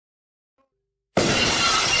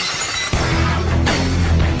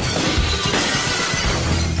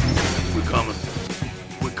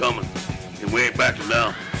back him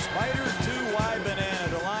down. Spider 2 wide banana.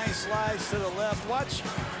 The line slides to the left. Watch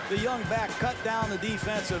the young back cut down the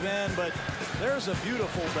defensive end, but there's a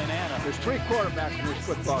beautiful banana. There's 3 quarterbacks in this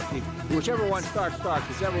football team. Whichever one starts.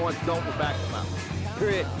 Whichever one's don't, will back them out.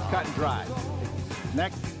 Period. Cut and dry.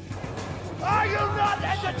 Next. Are you not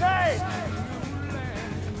entertained?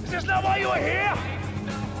 Is this not why you are here?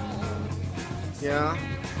 Yeah,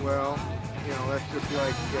 well, you know, that's just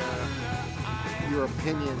like your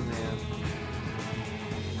opinion, man.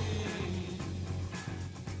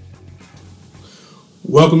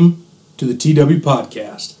 Welcome to the TW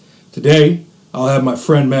Podcast. Today, I'll have my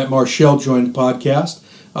friend Matt Marshall join the podcast.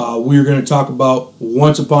 We're going to talk about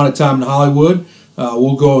Once Upon a Time in Hollywood.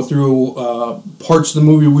 We'll go through parts of the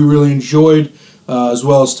movie we really enjoyed, as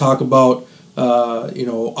well as talk about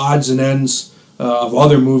odds and ends of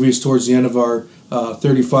other movies towards the end of our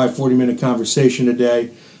 40-minute conversation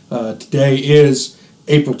today. Today is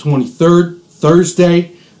April 23rd,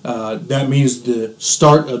 Thursday. That means the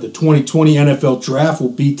start of the 2020 NFL Draft will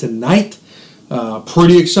be tonight.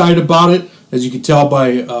 Pretty excited about it, as you can tell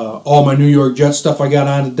by all my New York Jets stuff I got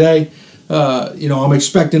on today. I'm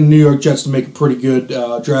expecting the New York Jets to make a pretty good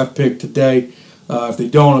draft pick today. If they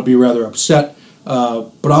don't, I'll be rather upset.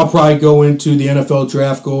 But I'll probably go into the NFL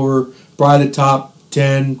Draft, go over probably the top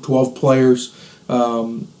 10, 12 players,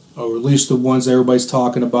 or at least the ones that everybody's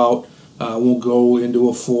talking about. Won't go into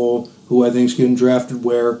a full who I think is getting drafted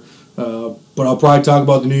where. But I'll probably talk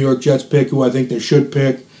about the New York Jets pick, who I think they should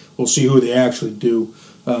pick. We'll see who they actually do.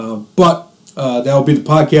 But that'll be the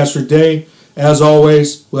podcast for today. As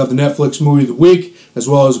always, we'll have the Netflix movie of the week, as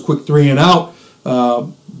well as a quick 3 and out.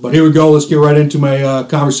 But here we go. Let's get right into my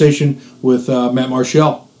conversation with Matt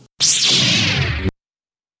Marshall.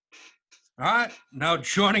 All right. Now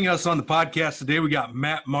joining us on the podcast today, we got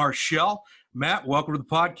Matt Marshall. Matt, welcome to the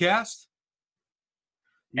podcast.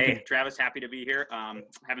 Hey, Travis, happy to be here.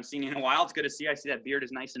 Haven't seen you in a while. It's good to see you. I see that beard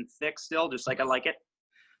is nice and thick still, just like I like it.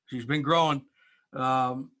 She's been growing.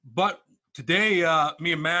 But today,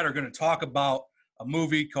 me and Matt are going to talk about a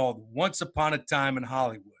movie called Once Upon a Time in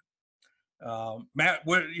Hollywood. Matt,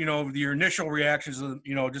 what your initial reactions?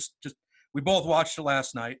 Just we both watched it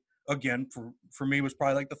last night. Again, for me, it was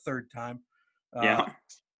probably like the third time. Yeah.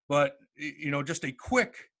 But just a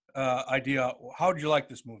quick idea. How did you like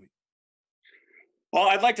this movie? Well,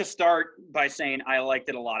 I'd like to start by saying I liked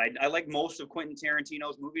it a lot. I like most of Quentin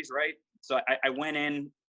Tarantino's movies, right? So I went in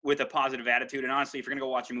with a positive attitude, and honestly, if you're gonna go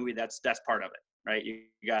watch a movie, that's part of it, right? You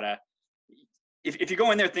gotta. If you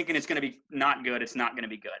go in there thinking it's going to be not good, it's not going to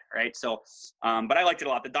be good, right? So, but I liked it a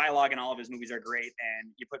lot. The dialogue in all of his movies are great,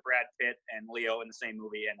 and you put Brad Pitt and Leo in the same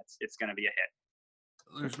movie, and it's going to be a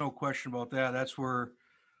hit. There's no question about that. That's where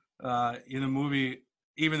in the movie,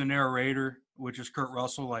 even the narrator, which is Kurt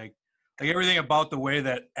Russell, like everything about the way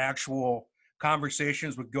that actual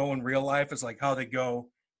conversations would go in real life is like how they go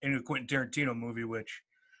in a Quentin Tarantino movie, which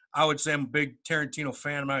I would say I'm a big Tarantino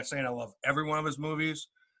fan. I'm not saying I love every one of his movies,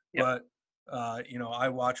 Yep. but I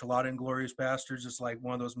watch a lot of Inglourious Basterds. It's like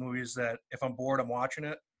one of those movies that if I'm bored, I'm watching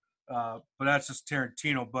it. But that's just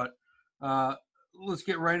Tarantino. But let's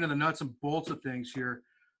get right into the nuts and bolts of things here.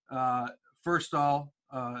 First of all,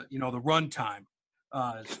 the runtime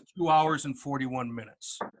is 2 hours and 41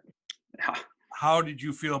 minutes. How did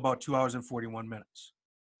you feel about 2 hours and 41 minutes?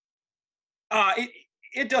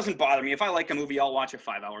 It doesn't bother me. If I like a movie, I'll watch a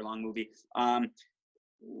 5-hour-long movie.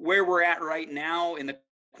 Where we're at right now in the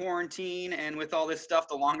quarantine and with all this stuff,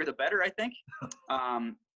 the longer the better, I think.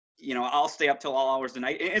 I'll stay up till all hours of the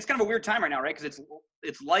night. It's kind of a weird time right now, right? Because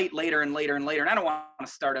it's light later and later and later, and I don't want to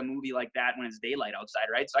start a movie like that when it's daylight outside,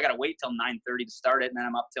 right? So I got to wait till 9:30 to start it, and then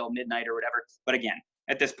I'm up till midnight or whatever. But again,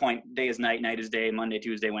 at this point, day is night, night is day, Monday,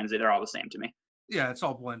 Tuesday, Wednesday, they're all the same to me. Yeah, it's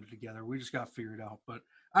all blended together. We just got to figure it out. But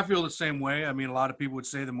I feel the same way. I mean, a lot of people would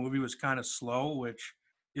say the movie was kind of slow, which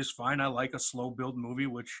is fine. I like a slow build movie,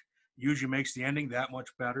 which usually makes the ending that much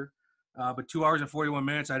better. But 2 hours and 41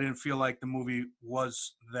 minutes, I didn't feel like the movie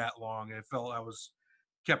was that long. I felt I was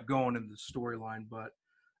kept going in the storyline. But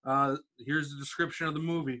here's the description of the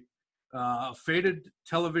movie. A faded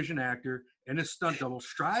television actor and his stunt double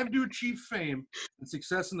strive to achieve fame and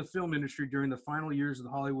success in the film industry during the final years of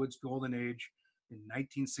Hollywood's golden age in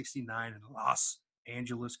 1969 in Los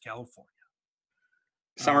Angeles, California.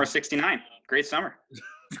 Summer of 69. Great summer.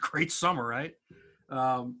 Great summer, right?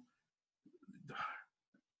 The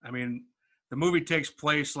movie takes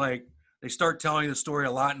place like they start telling the story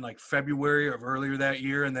a lot in like February of earlier that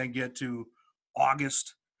year and then get to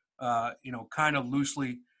August, kind of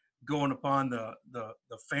loosely going upon the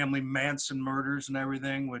family Manson murders and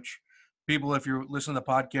everything, which people, if you're listening to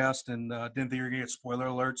the podcast and didn't think you were going to get spoiler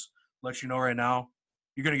alerts, let you know right now,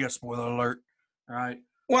 you're going to get a spoiler alert. All right.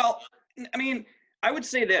 Well, I mean, I would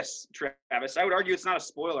say this, Travis. I would argue it's not a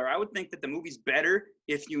spoiler. I would think that the movie's better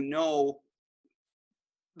if you know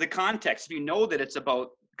the context. If you know that it's about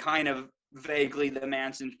kind of vaguely the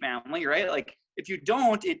Manson family, right? Like, if you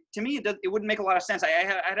don't, to me, it wouldn't make a lot of sense.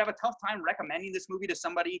 I'd have a tough time recommending this movie to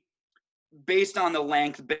somebody based on the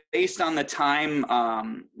length, based on the time,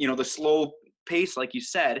 the slow pace, like you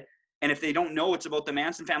said. And if they don't know it's about the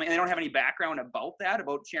Manson family and they don't have any background about that,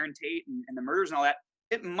 about Sharon Tate and the murders and all that,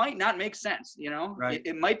 it might not make sense, Right.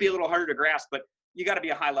 It might be a little harder to grasp, but you got to be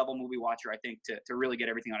a high-level movie watcher, I think, to really get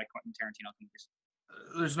everything out of Quentin Tarantino movies.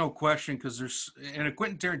 There's no question, because in a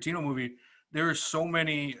Quentin Tarantino movie, there are so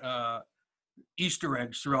many Easter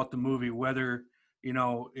eggs throughout the movie, whether,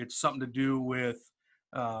 it's something to do with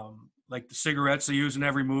like the cigarettes they use in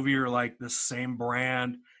every movie are like the same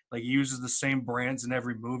brand. Like he uses the same brands in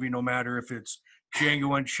every movie, no matter if it's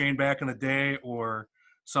Django Unchained back in the day or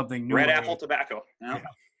something new. Red Apple Tobacco. Yeah.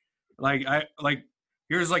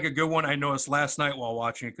 Here's like a good one I noticed last night while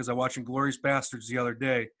watching it, because I watched Inglourious Bastards the other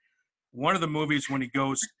day. One of the movies, when he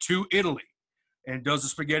goes to Italy and does the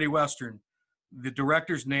spaghetti western, the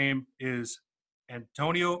director's name is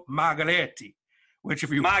Antonio Margheriti, which if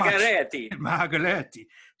you Margheriti. Margheriti.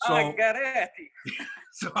 So, Margheriti.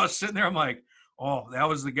 So I was sitting there, I'm like, oh, that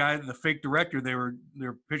was the guy, the fake director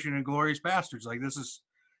they're pitching in Inglourious Bastards. Like, this is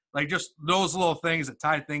like just those little things that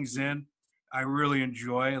tie things in. I really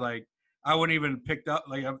enjoy. Like, I wouldn't even picked up,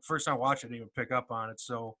 like, first time I watched it, I didn't even pick up on it.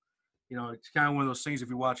 So, it's kind of one of those things. If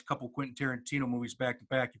you watch a couple Quentin Tarantino movies back to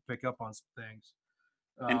back, you pick up on some things.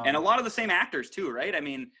 And a lot of the same actors too, right? I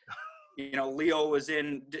mean, Leo was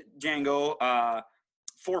in Django.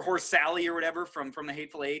 Four Horse Sally or whatever from the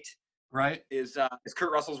Hateful Eight, right? Is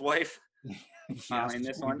Kurt Russell's wife yes, in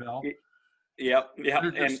this one? Bell. Yep.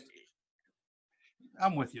 And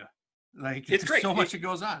I'm with you. Like, it's great. So much that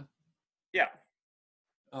goes on. Yeah.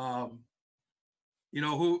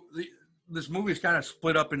 This movie is kind of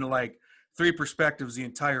split up into like three perspectives the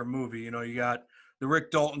entire movie. You got the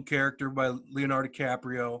Rick Dalton character by Leonardo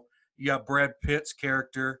DiCaprio. You got Brad Pitt's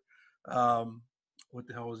character. What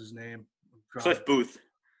the hell was his name? Cliff Booth.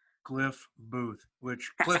 Cliff Booth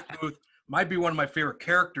might be one of my favorite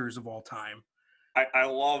characters of all time. I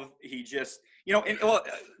love, he just,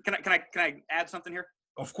 can I add something here?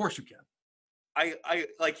 Of course you can. I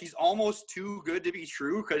like, he's almost too good to be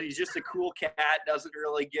true, because he's just a cool cat, doesn't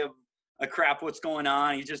really give a crap what's going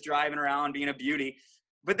on. He's just driving around being a beauty.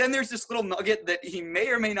 But then there's this little nugget that he may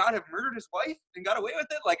or may not have murdered his wife and got away with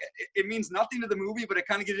it. Like, it means nothing to the movie, but it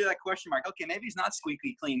kind of gives you that question mark. Okay, maybe he's not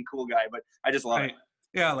squeaky clean, cool guy, but I just love it.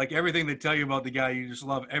 Yeah, like everything they tell you about the guy, you just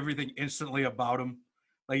love everything instantly about him.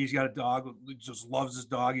 Like, he's got a dog, just loves his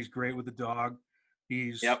dog. He's great with the dog.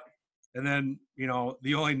 Yep. And then,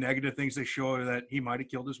 the only negative things they show are that he might have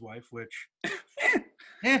killed his wife, which,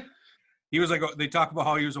 he was like, they talk about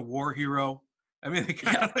how he was a war hero. I mean, they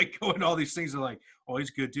kind of like go into all these things. They're like, oh, he's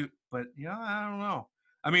good dude. But, I don't know.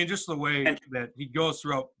 I mean, just the way that he goes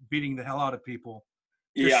throughout beating the hell out of people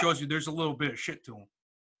just shows you there's a little bit of shit to him.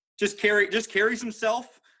 Just carries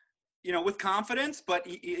himself, with confidence. But,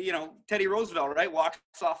 Teddy Roosevelt, right, walks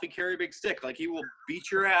softly, carry a big stick. Like, he will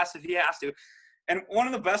beat your ass if he has to. And one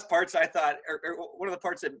of the best parts I thought, or one of the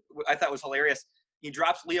parts that I thought was hilarious, he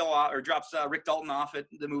drops Rick Dalton off at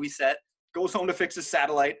the movie set, goes home to fix his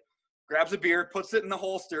satellite, grabs a beer, puts it in the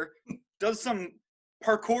holster, does some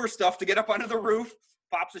parkour stuff to get up onto the roof,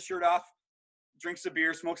 pops his shirt off, drinks a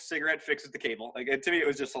beer, smokes a cigarette, fixes the cable. Like, to me, it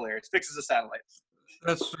was just hilarious. Fixes the satellite.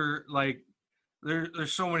 That's for, like,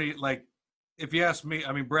 there's so many, like, if you ask me,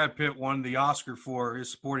 I mean, Brad Pitt won the Oscar for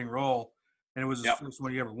his supporting role, and it was his first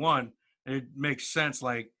one he ever won. And it makes sense.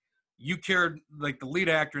 Like, you cared, like, the lead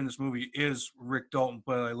actor in this movie is Rick Dalton,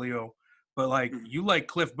 played by Leo. But, like, you like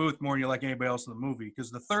Cliff Booth more than you like anybody else in the movie,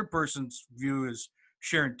 because the third person's view is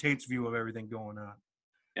Sharon Tate's view of everything going on.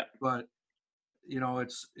 Yeah. But,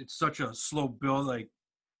 it's such a slow build. Like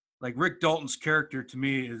Rick Dalton's character to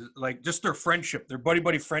me is, like, just their friendship, their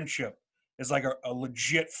buddy friendship is like a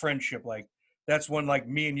legit friendship. Like, that's one like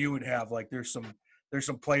me and you would have. Like, there's some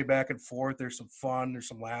play back and forth. There's some fun. There's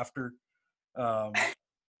some laughter.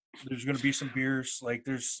 There's going to be some beers. Like,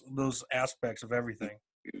 there's those aspects of everything.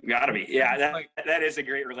 Gotta be. Yeah, that is a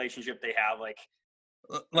great relationship they have.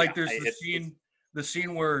 There's the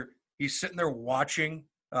scene where he's sitting there watching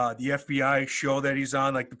the FBI show that he's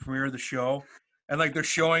on, like the premiere of the show, and like they're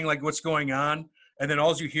showing like what's going on, and then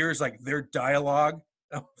all you hear is like their dialogue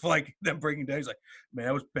of like them breaking down. He's like, "Man,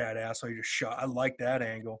 that was badass. How you just shot. I like that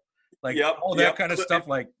angle." Like all that kind of stuff.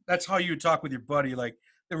 Like, that's how you talk with your buddy. Like,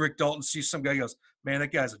 Rick Dalton sees some guy, he goes, "Man,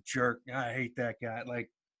 that guy's a jerk. I hate that guy."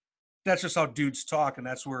 Like, that's just how dudes talk, and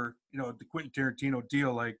that's where, you know, the Quentin Tarantino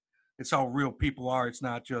deal, like, it's how real people are. It's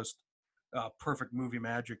not just perfect movie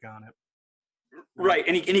magic on it. Right,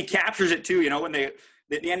 and he captures it too. You know, when at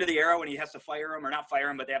the end of the era, when he has to fire him, or not fire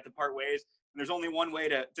him, but they have to part ways. And there's only one way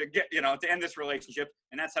to get, you know, to end this relationship,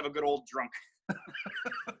 and that's have a good old drunk.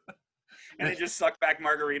 And they just suck back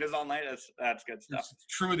margaritas all night. That's good stuff. It's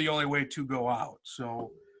truly the only way to go out.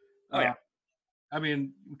 So, yeah. I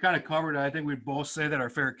mean, we kind of covered it. I think we'd both say that our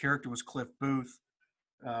favorite character was Cliff Booth.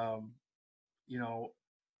 You know,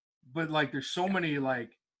 but like, there's so many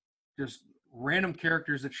like just random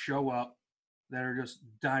characters that show up that are just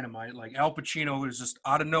dynamite. Like Al Pacino is just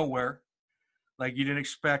out of nowhere. Like, you didn't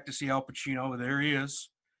expect to see Al Pacino, but there he is.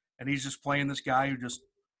 And he's just playing this guy who just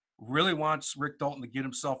really wants Rick Dalton to get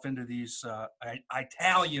himself into these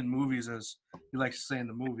Italian movies, as he likes to say in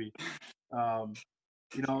the movie.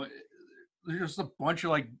 You know, there's just a bunch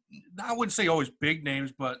of, like, I wouldn't say always big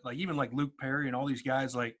names, but like even like Luke Perry and all these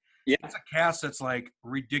guys, like, yeah, it's a cast that's like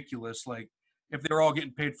ridiculous. Like, if they were all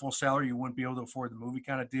getting paid full salary, you wouldn't be able to afford the movie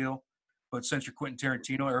kind of deal. But since you're Quentin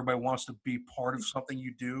Tarantino, everybody wants to be part of something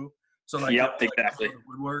you do. So like, yep, exactly.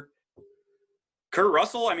 Woodwork. Kurt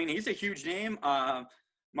Russell, I mean, he's a huge name.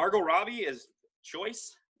 Margot Robbie is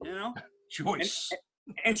choice, you know. Choice.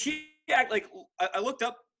 And she, like, I looked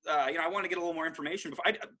up. You know, I want to get a little more information.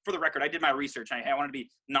 For the record, I did my research. I wanted to be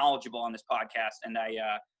knowledgeable on this podcast, and I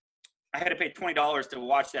had to pay $20 to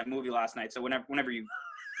watch that movie last night. So whenever you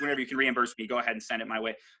can reimburse me, go ahead and send it my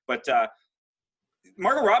way. But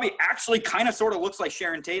Margot Robbie actually kind of sort of looks like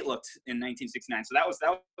Sharon Tate looked in 1969. So that was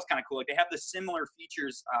kind of cool. Like, they have the similar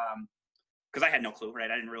features. Because I had no clue,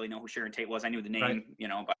 right? I didn't really know who Sharon Tate was. I knew the name, right, you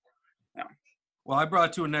know, but yeah. Well, I brought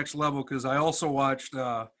it to a next level because I also watched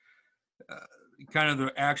kind of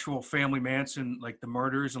the actual family Manson, like the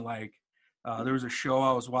murders, and like there was a show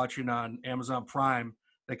I was watching on Amazon Prime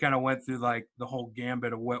that kind of went through like the whole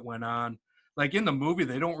gambit of what went on. Like, in the movie,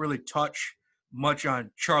 they don't really touch much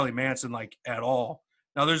on Charlie Manson, like, at all.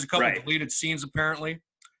 Now, there's a couple of deleted scenes apparently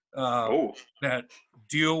that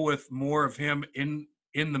deal with more of him in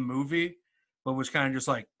the movie, but was kind of just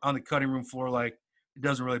like on the cutting room floor. Like, it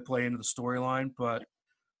doesn't really play into the storyline. But,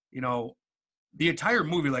 you know, the entire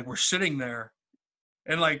movie, like, we're sitting there,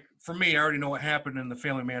 and like, for me, I already know what happened in the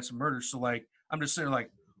family Manson murders. So like, I'm just sitting there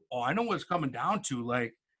like, oh, I know what it's coming down to.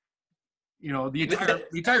 Like, you know, the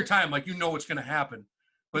entire time, like, you know what's going to happen.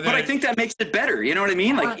 But I think that makes it better. You know what I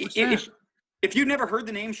mean? 100%. Like, if you've never heard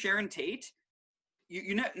the name Sharon Tate,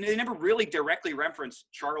 they never really directly reference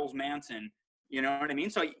Charles Manson. You know what I mean?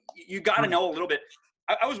 So you got to know a little bit.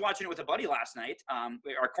 I was watching it with a buddy last night,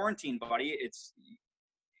 our quarantine buddy.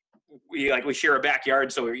 We share a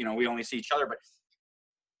backyard, so, you know, we only see each other.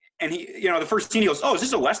 And he, you know, the first scene, he goes, "Oh, is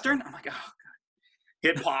this a Western?" I'm like, "Oh, God."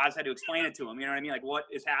 Hit pause, had to explain it to him. You know what I mean? Like, what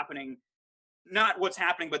is happening? Not what's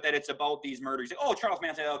happening, but that it's about these murders. Like, oh, Charles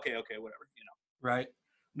Manson. Okay, whatever. You know. Right.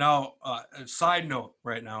 Now, a side note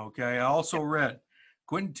right now. Okay, I also read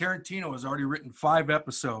Quentin Tarantino has already written 5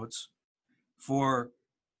 episodes for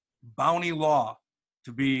Bounty Law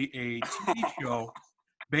to be a TV show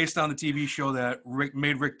based on the TV show that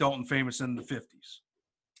made Rick Dalton famous in the 50s.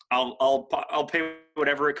 I'll pay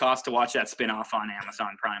whatever it costs to watch that spinoff on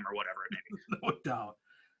Amazon Prime or whatever it may be. No doubt.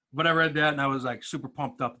 But I read that and I was like super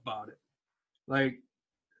pumped up about it. Like,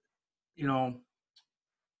 you know,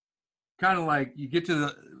 kind of like you get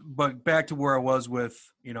to but back to where I was with,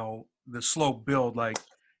 you know, the slow build. Like,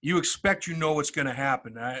 you expect, you know, what's going to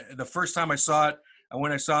happen. The first time I saw it,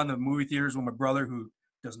 I saw it in the movie theaters with my brother, who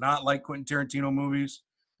does not like Quentin Tarantino movies,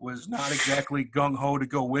 was not exactly gung-ho to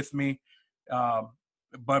go with me.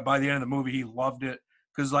 But by the end of the movie, he loved it.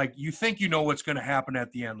 Because, like, you think you know what's going to happen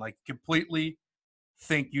at the end. Like, completely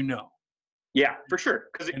think you know. Yeah, for sure.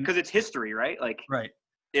 Because it's history, right? Like, right.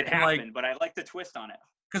 It happened, like, but I like the twist on it.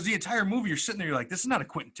 Because the entire movie, you're sitting there, you're like, this is not a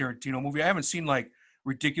Quentin Tarantino movie. I haven't seen, like,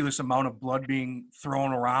 ridiculous amount of blood being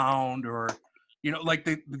thrown around, or, you know, like,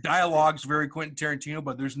 the dialogue's very Quentin Tarantino,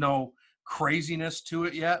 but there's no craziness to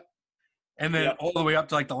it yet. And then all the way up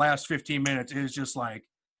to, like, the last 15 minutes is just, like,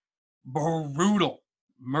 brutal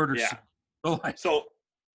murder scene. So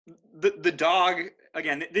the dog,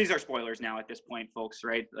 again, these are spoilers now at this point, folks,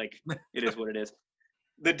 right? Like, it is what it is.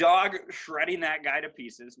 The dog shredding that guy to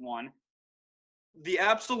pieces, one. The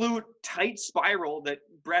absolute tight spiral that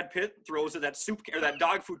Brad Pitt throws at that soup or that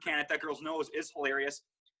dog food can at that girl's nose is hilarious.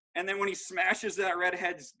 And then when he smashes that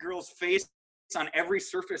redhead girl's face on every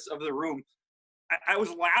surface of the room, I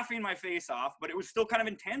was laughing my face off, but it was still kind of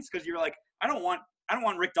intense because you're like, I don't want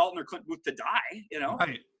Rick Dalton or Clint Booth to die, you know?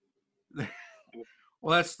 Right.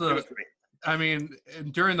 Well, that's I mean,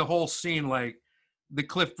 during the whole scene, like, the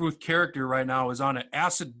Cliff Booth character right now is on an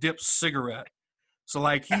acid dip cigarette. So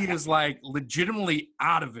like he is like legitimately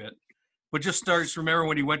out of it, but just starts to remember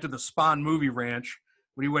when he went to the Spawn movie ranch,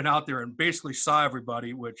 when he went out there and basically saw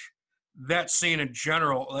everybody, which that scene in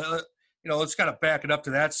general, let's kind of back it up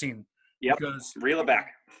to that scene. Yep. Because, reel it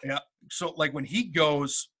back. Yeah. So like when he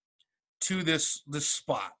goes to this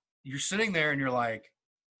spot, you're sitting there and you're like,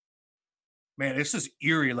 man, this is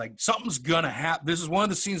eerie. Like something's gonna happen. This is one of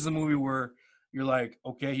the scenes in the movie where you're like,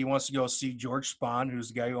 okay, he wants to go see George Spahn, who's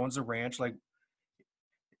the guy who owns the ranch. Like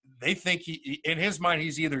they think in his mind,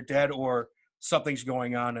 he's either dead or something's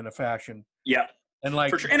going on in a fashion. Yeah. And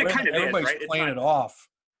like, for sure. And it kind of everybody's is, right? playing it off.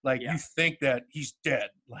 Like you think that he's dead.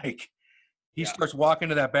 Like he starts walking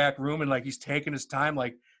to that back room and like he's taking his time.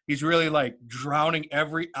 Like he's really like drowning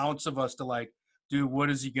every ounce of us to like, dude,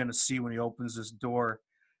 what is he gonna see when he opens this door?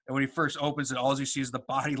 And when he first opens it, all he sees is the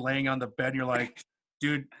body laying on the bed. And you're like,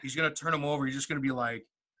 dude, he's going to turn him over. He's just going to be like,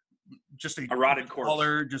 just a rotted corpse.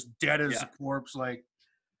 Color, just dead as a corpse. Like,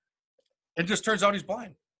 it just turns out he's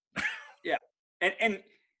blind. Yeah. And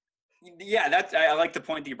that's, I like the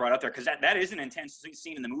point that you brought up there, because that is an intense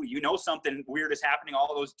scene in the movie. You know something weird is happening.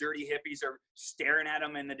 All those dirty hippies are staring at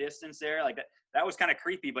him in the distance there. Like that was kind of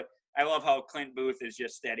creepy, but I love how Clint Booth is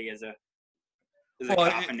just steady as a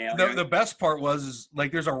coffin nail. The best part is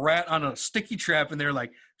like there's a rat on a sticky trap and they're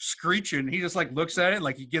like screeching. He just like looks at it,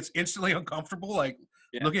 like he gets instantly uncomfortable, like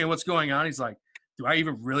looking at what's going on. He's like, do I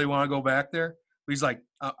even really want to go back there? But he's like,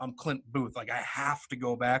 I'm Clint Booth. Like I have to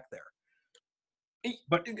go back there.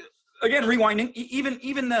 But again, rewinding,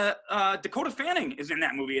 even the Dakota Fanning is in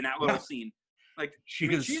that movie in that little scene. Like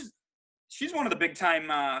she's one of the big time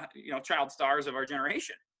child stars of our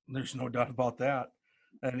generation. There's no doubt about that.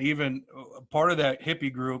 And even part of that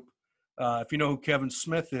hippie group, if you know who Kevin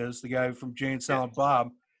Smith is, the guy from Jay and Silent Bob,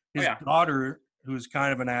 his daughter, who's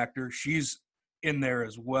kind of an actor, she's in there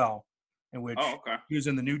as well. In which he was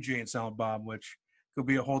in the new Jay and Silent Bob, which could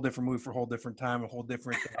be a whole different movie for a whole different time, a whole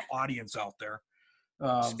different audience out there.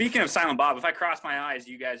 Speaking of Silent Bob, if I cross my eyes,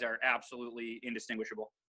 you guys are absolutely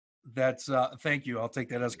indistinguishable. That's thank you. I'll take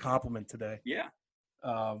that as a compliment today. Yeah.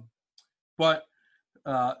 But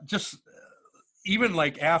just even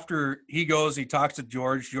like after he goes, he talks to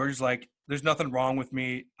George. George's like, there's nothing wrong with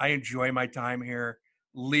me. I enjoy my time here.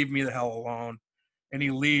 Leave me the hell alone. And he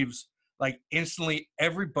leaves. Like instantly,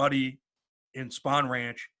 everybody in Spawn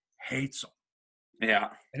Ranch hates him. Yeah.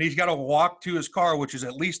 And he's got to walk to his car, which is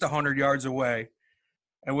at least 100 yards away.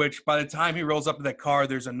 And which by the time he rolls up to that car,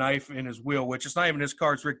 there's a knife in his wheel, which is not even his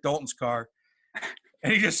car, it's Rick Dalton's car.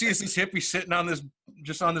 And he just sees this hippie sitting on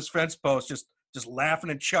this fence post, just laughing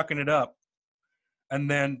and chucking it up. And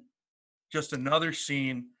then just another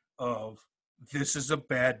scene of this is a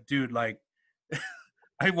bad dude. Like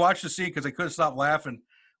I watched the scene because I couldn't stop laughing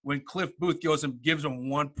when Cliff Booth goes and gives him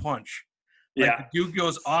one punch. Like the dude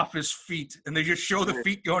goes off his feet and they just show the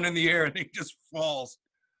feet going in the air and he just falls.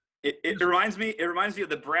 It reminds me of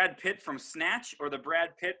the Brad Pitt from Snatch or the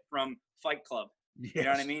Brad Pitt from Fight Club. Yes. You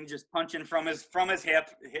know what I mean? Just punching from his hip,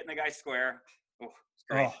 hitting the guy square. Oh, it's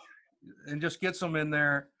great. And just gets him in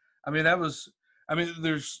there. There's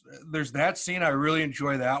that scene. I really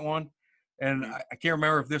enjoy that one. And I can't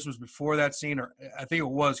remember if this was before that scene or I think it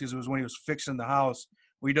was because it was when he was fixing the house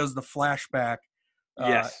where he does the flashback.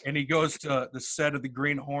 Yes. And he goes to the set of the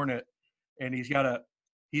Green Hornet and he's going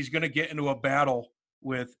to get into a battle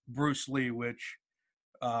with Bruce Lee, which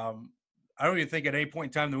I don't even think at any point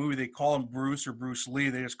in time in the movie they call him Bruce or Bruce Lee.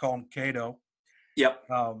 They just call him Kato. Yep.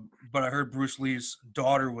 But I heard Bruce Lee's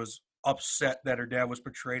daughter was upset that her dad was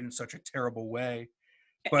portrayed in such a terrible way.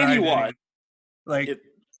 But and he was.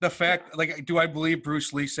 The fact, like, do I believe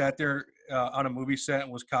Bruce Lee sat there on a movie set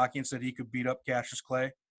and was cocky and said he could beat up Cassius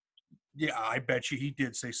Clay? Yeah, I bet you he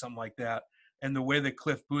did say something like that. And the way that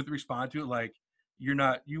Cliff Booth responded to it, like,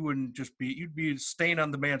 you'd be staying on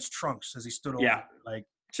the man's trunks as he stood over. Yeah. Like,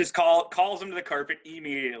 just calls him to the carpet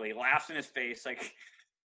immediately, laughs in his face. Like,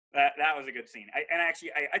 that was a good scene.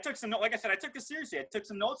 I took some notes. Like I said, I took this seriously. I took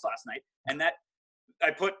some notes last night, and that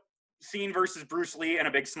I put scene versus Bruce Lee and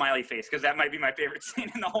a big smiley face because that might be my favorite scene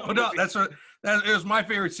in the whole movie. No, it was my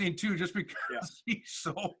favorite scene too, just because he's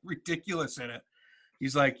so ridiculous in it.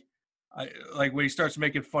 He's like when he starts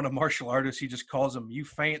making fun of martial artists, he just calls them "you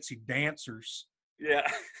fancy dancers."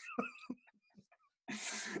 Yeah.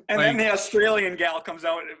 And then the Australian gal comes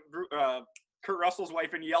out, Kurt Russell's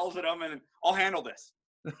wife, and yells at him, and I'll handle this.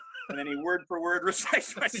 And then he word for word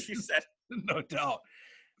recites what she said. No doubt.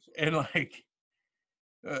 And like,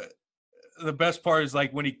 the best part is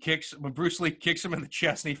like when Bruce Lee kicks him in the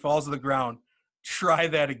chest and he falls to the ground. Try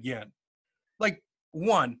that again. Like,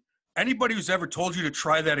 anybody who's ever told you to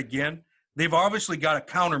try that again they've obviously got a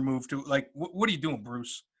counter move to, like, what are you doing,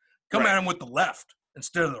 Bruce? Come at him with the left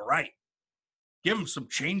instead of the right. Give him some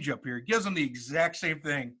change up here. He gives him the exact same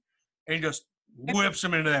thing and just whips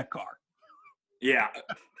him into that car. Yeah,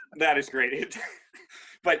 that is great.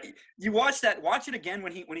 But you watch it again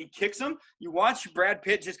when he kicks him. You watch Brad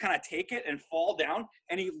Pitt just kind of take it and fall down,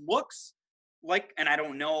 and he looks like, and I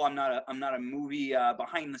don't know, I'm not a movie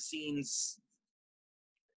behind the scenes,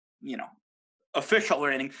 official or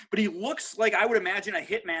anything, but he looks like I would imagine a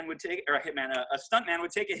stuntman would take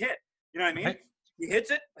a hit. You know what I mean? Right. He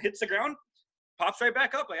hits the ground, pops right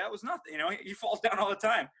back up like that was nothing. He falls down all the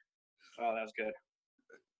time. Oh, that was good.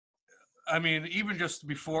 I mean, even just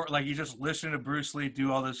before, like, you just listen to Bruce Lee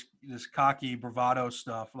do all this cocky bravado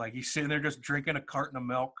stuff. Like, he's sitting there just drinking a carton of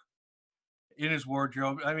milk in his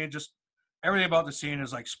wardrobe. I mean, just everything about the scene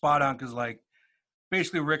is, like, spot on because, like,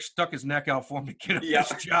 basically Rick stuck his neck out for him to get him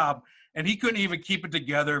this job, and he couldn't even keep it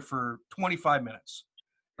together for 25 minutes.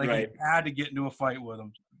 Like, he had to get into a fight with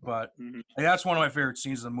him. But that's one of my favorite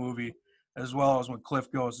scenes of the movie, as well as when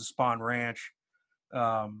Cliff goes to Spahn Ranch.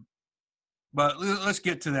 But let's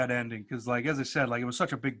get to that ending because, like, as I said, like, it was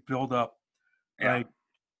such a big build-up. Yeah. Like,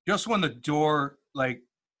 just when the door, like,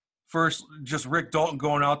 first, just Rick Dalton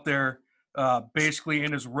going out there basically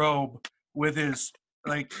in his robe with his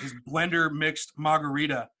blender mixed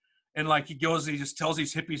margarita. And, like, he goes and he just tells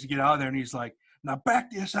these hippies to get out of there. And he's like, now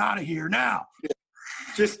back this out of here now.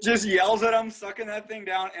 Just yells at him, sucking that thing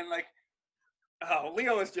down. And, like,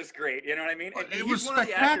 Leo is just great. You know what I mean? And it was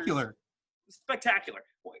spectacular. Spectacular.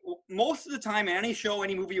 Most of the time, any show,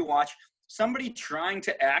 any movie you watch, somebody trying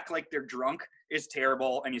to act like they're drunk is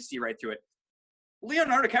terrible, and you see right through it.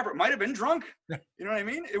 Leonardo DiCaprio might have been drunk. You know what I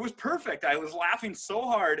mean? It was perfect. I was laughing so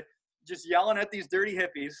hard, just yelling at these dirty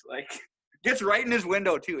hippies. Like, gets right in his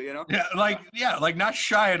window too. Yeah, like not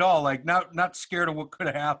shy at all. Like not scared of what could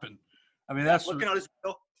have happened. I mean, that's looking out his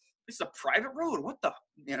window. This is a private road. What the?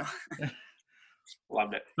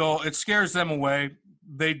 Loved it. So it scares them away.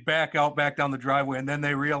 They back down the driveway, and then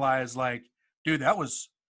they realize, like, dude, that was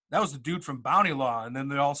the dude from Bounty Law. And then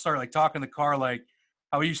they all start, like, talking in the car, like,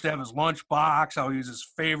 how he used to have his lunchbox, how he was his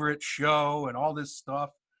favorite show, and all this stuff.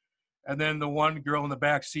 And then the one girl in the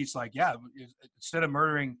back seat's like, yeah, instead of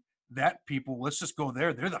murdering that people, let's just go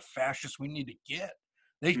there. They're the fascists we need to get.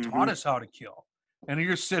 They taught us how to kill. And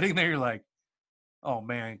you're sitting there, you're like, oh,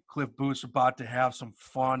 man, Cliff Booth's about to have some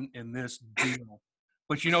fun in this deal.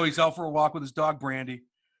 But, he's out for a walk with his dog, Brandy,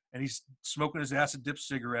 and he's smoking his acid dip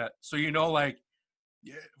cigarette. So, like,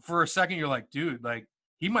 for a second, you're like, dude, like,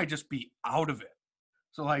 he might just be out of it.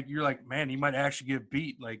 So, like, you're like, man, he might actually get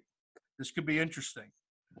beat. Like, this could be interesting.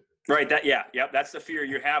 Right. That's the fear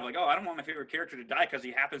you have. Like, oh, I don't want my favorite character to die because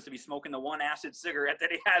he happens to be smoking the one acid cigarette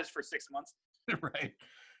that he has for 6 months. Right.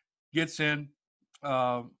 Gets in.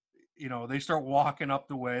 They start walking up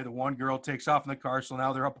the way. The one girl takes off in the car, so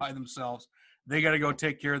now they're up by themselves. They got to go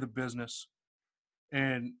take care of the business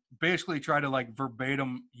and basically try to, like,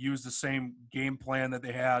 verbatim use the same game plan that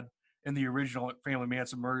they had in the original Family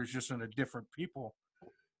Manson murders, just in a different people,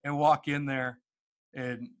 and walk in there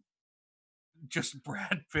and just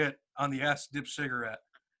Brad Pitt on the acid dip cigarette,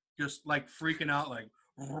 just, like, freaking out, like,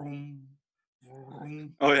 vroom,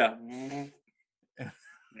 vroom. Oh, yeah. And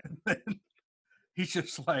then he's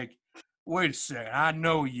just like, wait a second, I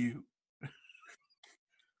know you.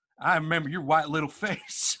 I remember your white little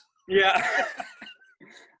face. Yeah.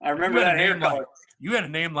 I remember that hair color. You had a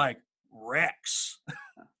name like Rex.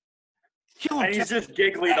 And he's just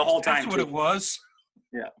giggly the whole time. That's what it was.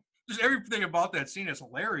 Yeah. Just everything about that scene is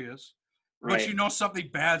hilarious. Right. But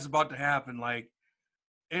something bad's about to happen. Like,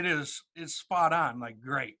 it's spot on. Like,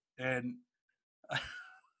 great. And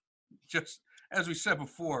just, as we said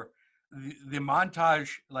before, the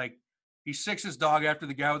montage, like, he sicks his dog after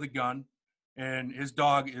the guy with the gun. And his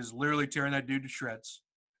dog is literally tearing that dude to shreds.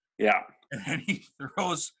 Yeah. And then he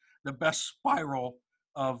throws the best spiral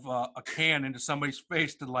of a can into somebody's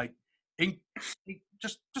face to, like,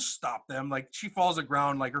 just stop them. Like, she falls to the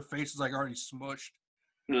ground, like, her face is, like, already smushed.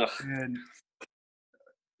 Ugh. And,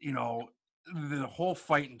 the whole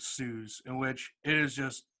fight ensues, in which it is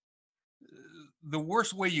just the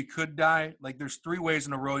worst way you could die. Like, there's 3 ways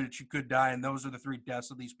in a row that you could die, and those are the 3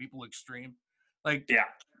 deaths of these people extreme. Like, yeah.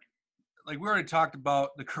 Like, we already talked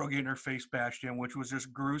about the girl getting her face bashed in, which was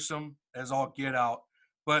just gruesome as all get out.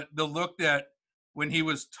 But the look that when he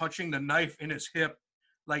was touching the knife in his hip,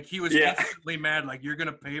 like, he was instantly mad, like, you're going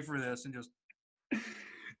to pay for this, and just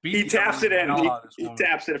beat He taps it in. He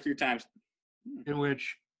taps it a few times. In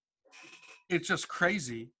which it's just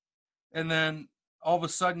crazy. And then all of a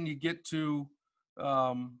sudden you get to,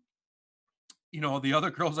 the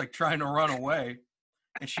other girl's, like, trying to run away.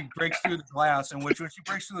 and she breaks through the glass. And when she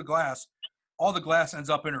breaks through the glass, all the glass ends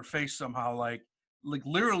up in her face somehow. Like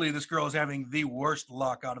literally, this girl is having the worst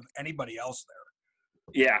luck out of anybody else there.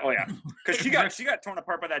 Yeah, oh yeah, because she got torn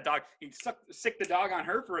apart by that dog. He sicked the dog on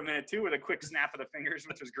her for a minute too, with a quick snap of the fingers,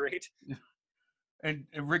 which was great. And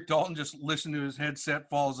Rick Dalton just listened to his headset,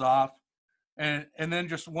 falls off, and then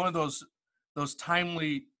just one of those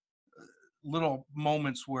timely little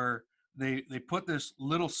moments where they put this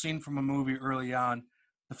little scene from a movie early on,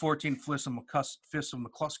 the 14 Fists of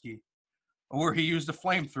McCluskey, where he used a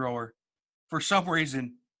flamethrower. For some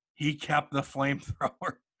reason, he kept the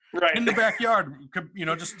flamethrower. Right. In the backyard,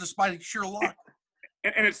 just despite sheer luck.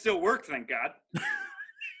 And it still worked, thank God.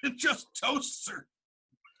 It just toasts her.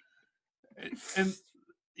 And,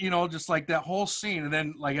 just like that whole scene. And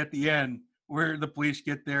then, like, at the end, where the police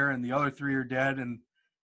get there and the other three are dead and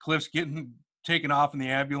Cliff's getting taken off in the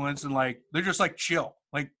ambulance and, like, they're just, like, chill.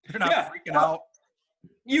 Like, they're not freaking out.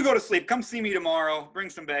 You go to sleep. Come see me tomorrow. Bring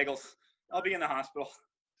some bagels. I'll be in the hospital.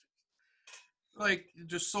 Like,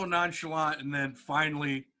 just so nonchalant. And then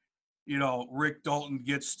finally, Rick Dalton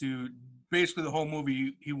gets to basically the whole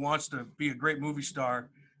movie. He wants to be a great movie star,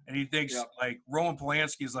 and he thinks like Roman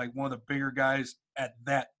Polanski is like one of the bigger guys at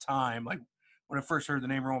that time. Like when I first heard the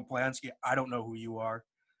name Roman Polanski, I don't know who you are,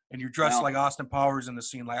 and you're dressed like Austin Powers in the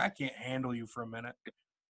scene. Like I can't handle you for a minute.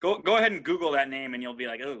 Go ahead and Google that name, and you'll be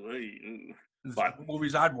like, oh. But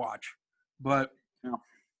movies I'd watch, but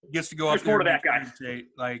gets to go up there's there. More to that guy.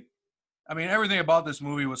 Like, I mean, everything about this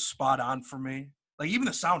movie was spot on for me. Like even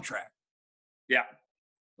the soundtrack. Yeah.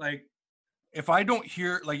 Like, if I don't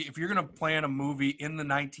hear, like, if you're going to plan a movie in the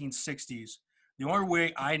 1960s, the only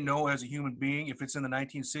way I know as a human being, if it's in the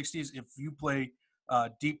 1960s, if you play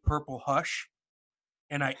Deep Purple Hush,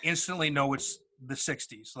 and I instantly know it's the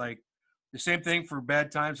 60s. Like, the same thing for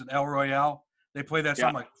Bad Times at El Royale. They play that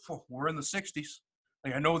song, like, we're in the 60s.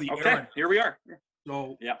 Like, I know the era. Here we are.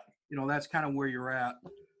 So, that's kind of where you're at.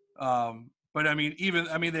 But, I mean,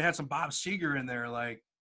 they had some Bob Seger in there, like,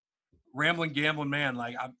 Ramblin' Gamblin' Man,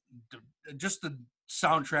 like just the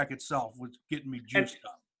soundtrack itself was getting me juiced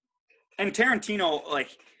up. And Tarantino,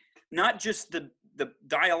 like, not just the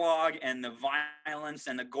dialogue and the violence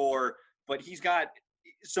and the gore, but he's got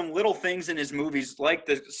some little things in his movies, like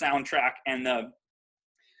the soundtrack and the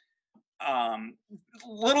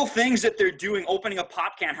little things that they're doing, opening a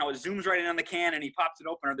pop can, how it zooms right in on the can and he pops it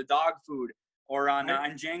open, or the dog food, or on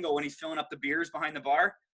Django when he's filling up the beers behind the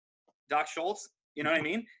bar, Doc Schultz, you know what I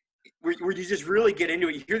mean? Where you just really get into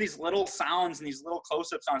it. You hear these little sounds and these little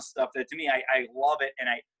close-ups on stuff that, to me, I love it. And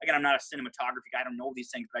I'm not a cinematography guy. I don't know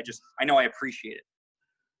these things, but I know I appreciate it.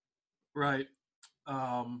 Right.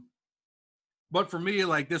 But for me,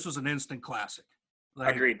 like, this was an instant classic.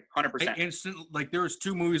 Like, agreed. 100%. Like, there was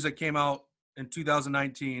two movies that came out in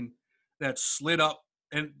 2019 that slid up,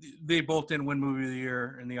 and they both didn't win movie of the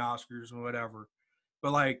year in the Oscars or whatever.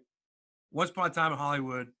 But, like, Once Upon a Time in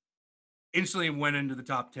Hollywood instantly went into the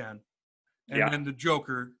top 10. And then The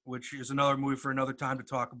Joker, which is another movie for another time to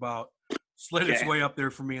talk about, slid its way up there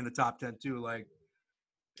for me in the top 10 too. Like,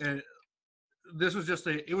 this was just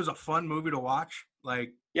it was a fun movie to watch.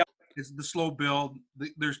 Like, it's the slow build.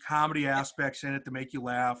 There's comedy aspects in it to make you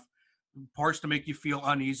laugh, parts to make you feel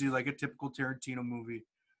uneasy, like a typical Tarantino movie.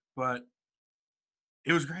 But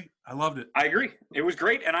it was great. I loved it. I agree. It was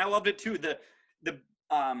great, and I loved it too.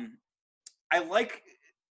 I like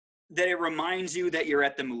that it reminds you that you're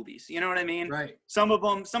at the movies. You know what I mean? Right. Some of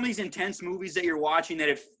these intense movies that you're watching,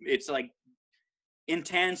 that it's like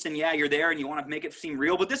intense and you're there and you want to make it seem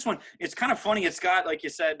real. But this one, it's kind of funny. It's got, like you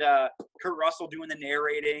said, Kurt Russell doing the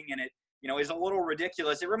narrating, and it, is a little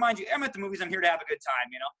ridiculous. It reminds you, I'm at the movies, I'm here to have a good time,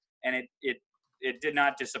 and it did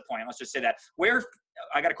not disappoint. Let's just say that.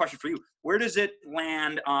 I got a question for you. Where does it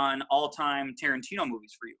land on all-time Tarantino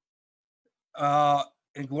movies for you?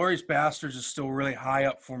 Inglourious Basterds is still really high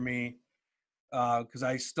up for me because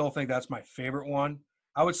I still think that's my favorite one.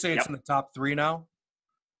 I would say it's in the top 3 now.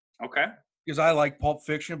 Okay. Because I like Pulp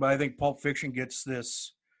Fiction, but I think Pulp Fiction gets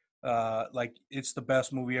this, like, it's the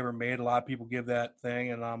best movie ever made. A lot of people give that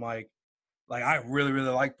thing, and I'm like I really, really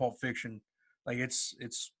like Pulp Fiction. Like, it's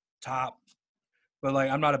top. But, like,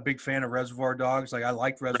 I'm not a big fan of Reservoir Dogs. Like, I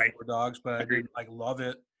liked Reservoir Dogs, but I didn't, like, love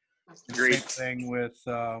it. Same thing with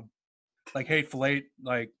like Hateful Eight,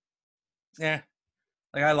 like I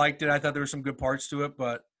liked it. I thought there were some good parts to it,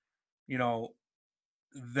 but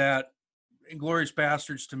that Inglourious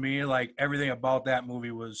Basterds, to me, like, everything about that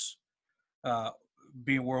movie was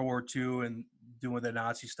being World War II and doing the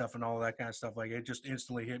Nazi stuff and all that kind of stuff. Like, it just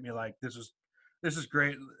instantly hit me like, this is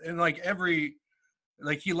great. And like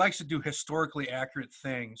he likes to do historically accurate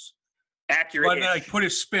things. But like put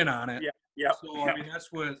his spin on it. Yeah. So I mean,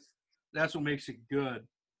 that's what makes it good.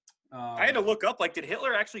 I had to look up, like, did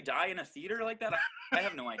Hitler actually die in a theater like that? I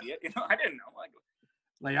have no idea. I didn't know.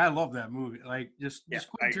 Like, I love that movie. Like, just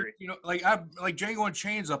I agree. like like Django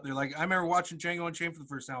Unchained's up there. Like, I remember watching Django Unchained for the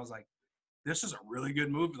first time. I was like, this is a really good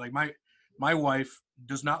movie. Like, my wife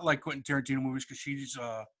does not like Quentin Tarantino movies because she's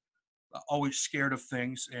always scared of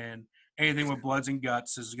things, and anything with bloods and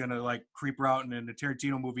guts is gonna like creep her out. And in a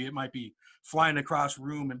Tarantino movie, it might be flying across a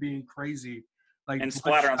room and being crazy, like, and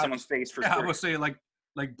splatter on someone's face for sure. I would say like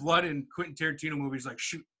blood in Quentin Tarantino movies like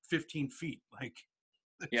shoot 15 feet. Like,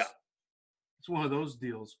 it's one of those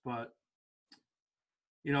deals. But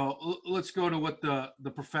let's go to what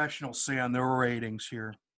the professionals say on their ratings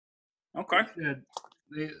here. Okay.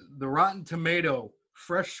 The Rotten Tomato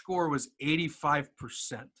fresh score was 85%,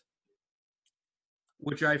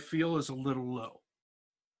 which I feel is a little low.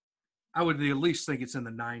 I would at least think it's in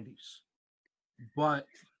the 90s. But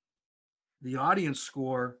the audience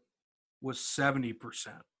score was 70%.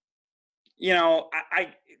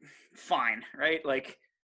 I fine, right? Like,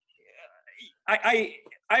 I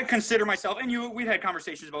consider myself, and we've had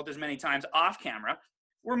conversations about this many times off camera.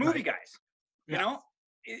 We're movie guys, you know.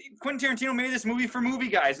 Quentin Tarantino made this movie for movie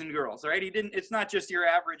guys and girls, right? It's not just your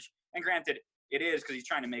average, and granted, it is because he's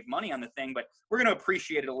trying to make money on the thing, but we're going to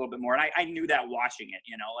appreciate it a little bit more. And I knew that watching it,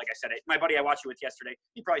 like I said, my buddy I watched it with yesterday,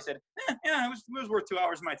 he probably said, it was worth 2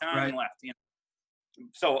 hours of my time and left.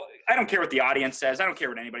 So I don't care what the audience says. I don't care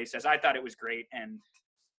what anybody says. I thought it was great. And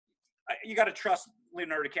you got to trust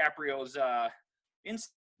Leonardo DiCaprio's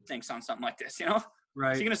instincts on something like this,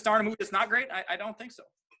 Right. Is he going to star in a movie that's not great? I don't think so.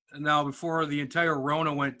 Now, before the entire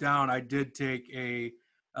Rona went down, I did take a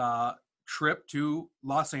trip to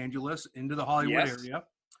Los Angeles into the Hollywood area.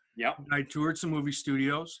 Yeah. I toured some movie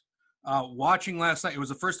studios. Watching last night, it was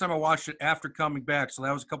the first time I watched it after coming back, so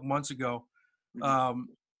that was a couple months ago.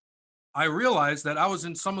 I realized that I was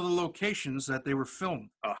in some of the locations that they were filmed.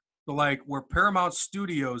 So, like, where Paramount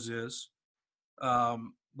Studios is,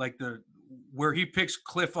 like where he picks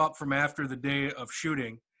Cliff up from after the day of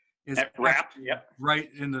shooting, is right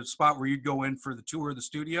in the spot where you'd go in for the tour of the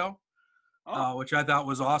studio, which I thought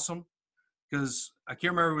was awesome. Because I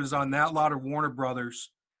can't remember if it was on that lot or Warner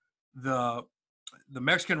Brothers. The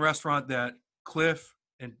Mexican restaurant that Cliff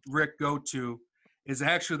and Rick go to is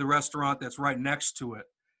actually the restaurant that's right next to it.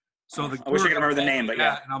 So I wish I could remember the name, but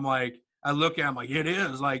yeah. And I'm like, I look at it, I'm like, it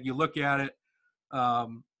is. Like, you look at it,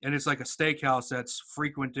 and it's like a steakhouse that's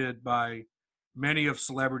frequented by many of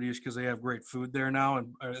celebrities because they have great food there now.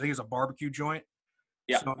 And I think it's a barbecue joint.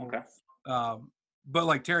 Yeah. So, okay. But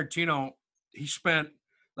like Tarantino, he spent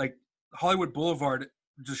like Hollywood Boulevard,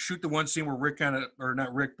 just shoot the one scene where Rick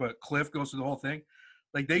not Rick, but Cliff goes through the whole thing.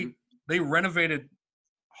 Like they renovated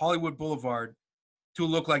Hollywood Boulevard to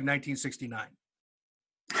look like 1969.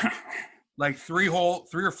 Like 3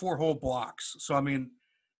 or 4 whole blocks. So, I mean,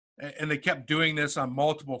 and they kept doing this on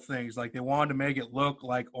multiple things. Like, they wanted to make it look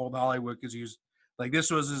like old Hollywood because he was like, this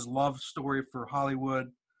was his love story for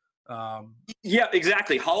Hollywood. Yeah,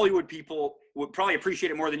 exactly. Hollywood people would probably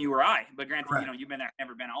appreciate it more than you or I. But granted, you've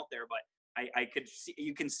never been out there, but I could see,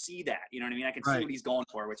 you can see that. You know what I mean? I can see what he's going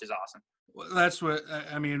for, which is awesome. Well, that's what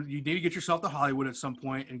I mean. You need to get yourself to Hollywood at some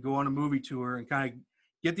point and go on a movie tour and kind of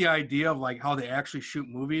get the idea of like how they actually shoot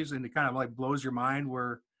movies, and it kind of like blows your mind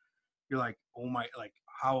where you're like, oh my, like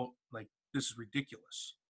how, like this is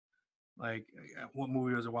ridiculous. Like, what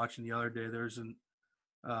movie was I watching the other day? There's an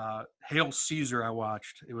Hail Caesar I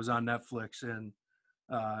watched. It was on Netflix, and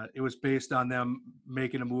it was based on them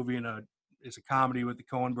making a movie it's a comedy with the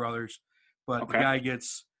Coen brothers, but the guy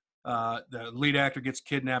gets the lead actor gets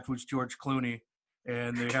kidnapped, who's George Clooney,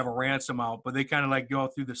 and they have a ransom out, but they kind of like go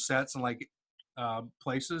through the sets and like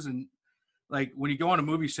places, and like when you go on a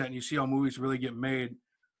movie set and you see how movies really get made,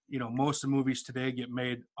 most of the movies today get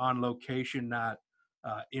made on location, not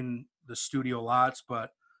in the studio lots, but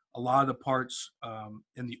a lot of the parts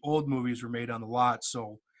in the old movies were made on the lots.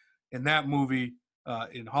 So in that movie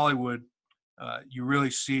in Hollywood, you really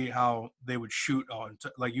see how they would shoot.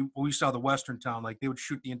 We saw the Western Town, like they would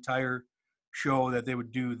shoot the entire show that they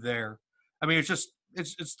would do there. I mean,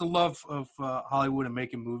 it's the love of Hollywood and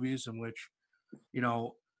making movies, in which,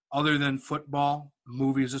 other than football,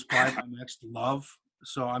 movies is probably my next love.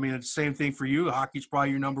 So, I mean, it's the same thing for you. Hockey's probably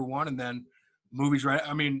your number one, and then movies, right?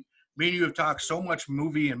 I mean, me and you have talked so much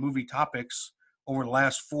movie and movie topics over the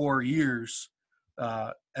last 4 years.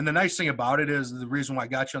 And the nice thing about it is, the reason why I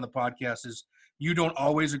got you on the podcast is you don't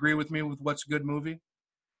always agree with me with what's a good movie.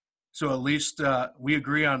 So at least we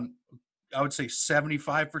agree on, I would say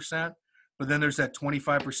 75%, but then there's that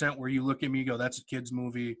 25% where you look at me and go, that's a kid's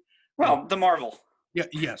movie. Well, the Marvel. Yeah.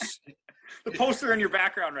 Yes. The poster in your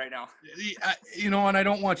background right now. And I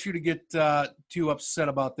don't want you to get too upset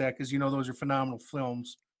about that because those are phenomenal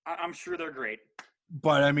films. I'm sure they're great.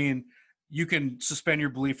 But I mean, you can suspend your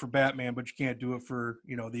belief for Batman, but you can't do it for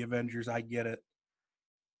the Avengers. I get it.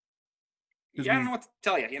 Yeah, I don't know what to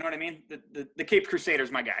tell you. You know what I mean? The Caped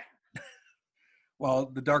Crusader's my guy. Well,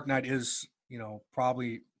 The Dark Knight is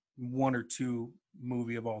probably one or two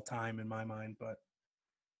movie of all time in my mind, but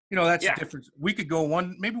that's the difference. We could go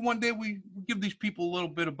maybe one day we give these people a little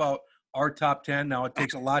bit about our top 10. Now it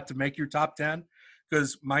takes a lot to make your top 10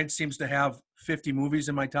 because mine seems to have 50 movies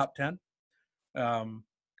in my top 10. Well,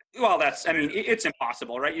 it's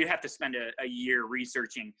impossible, right? You have to spend a year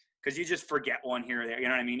researching because you just forget one here or there. You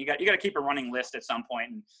know what I mean? You got to keep a running list at some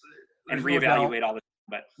point and reevaluate all this.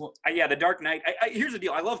 But The Dark Knight. Here's the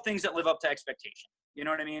deal. I love things that live up to expectation. You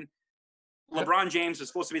know what I mean? LeBron James is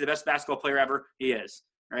supposed to be the best basketball player ever. He is,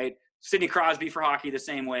 right? Sidney Crosby for hockey the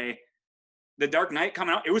same way. The Dark Knight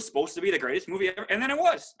coming out, it was supposed to be the greatest movie ever, and then it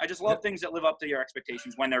was. I just love things that live up to your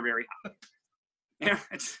expectations when they're very high. Yeah,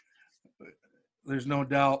 there's no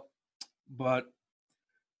doubt. But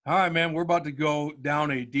all right, man, we're about to go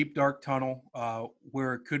down a deep, dark tunnel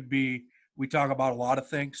where it could be. We talk about a lot of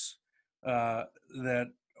things that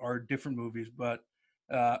are different movies, but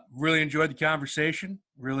really enjoyed the conversation.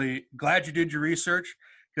 Really glad you did your research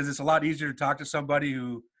because it's a lot easier to talk to somebody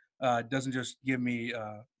who doesn't just give me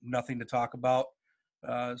nothing to talk about.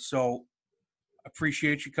 So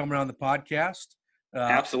appreciate you coming on the podcast.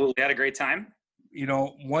 Absolutely. Had a great time.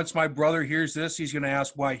 Once my brother hears this, he's going to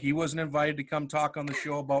ask why he wasn't invited to come talk on the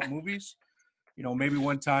show about movies. Maybe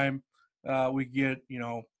one time we get,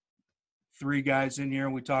 3 guys in here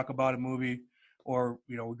and we talk about a movie or,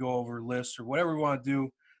 we go over lists or whatever we want to do.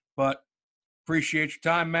 But appreciate your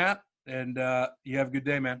time, Matt, and you have a good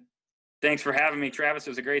day, man. Thanks for having me, Travis. It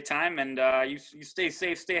was a great time, and you stay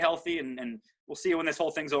safe, stay healthy, and we'll see you when this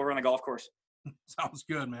whole thing's over on the golf course. Sounds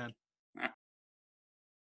good, man.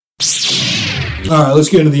 All right, let's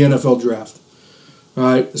get into the NFL draft. All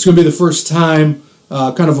right, it's going to be the first time,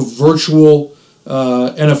 kind of a virtual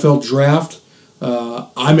NFL draft.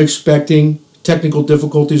 I'm expecting technical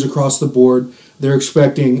difficulties across the board. They're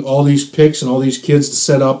expecting all these picks and all these kids to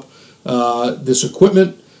set up this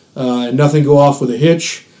equipment and nothing go off with a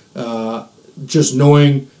hitch. Just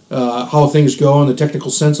knowing how things go and the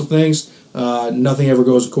technical sense of things, nothing ever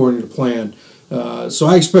goes according to plan. So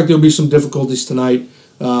I expect there'll be some difficulties tonight.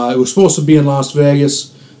 It was supposed to be in Las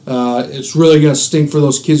Vegas. It's really going to stink for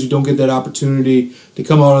those kids who don't get that opportunity to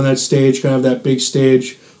come out on that stage, kind of that big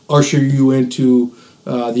stage, usher you into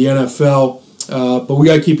the NFL. But we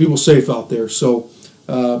got to keep people safe out there. So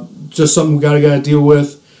just something we got to deal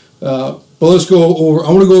with. But let's go over. I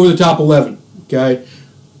want to go over the top 11. Okay,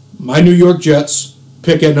 my New York Jets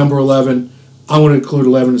pick at number 11. I want to include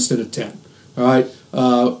 11 instead of 10. All right.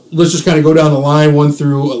 Let's just kind of go down the line 1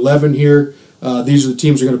 through 11 here. These are the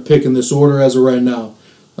teams we're going to pick in this order as of right now.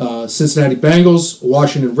 Cincinnati Bengals,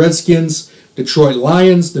 Washington Redskins, Detroit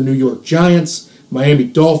Lions, the New York Giants, Miami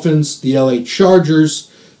Dolphins, the LA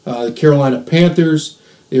Chargers, the Carolina Panthers,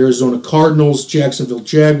 the Arizona Cardinals, Jacksonville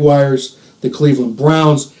Jaguars, the Cleveland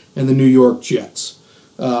Browns, and the New York Jets.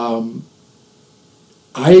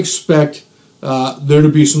 I expect there to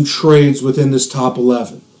be some trades within this top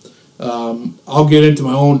 11. I'll get into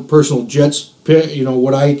my own personal Jets pick,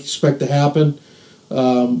 what I expect to happen,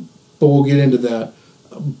 but we'll get into that.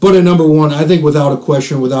 But at number 1, I think without a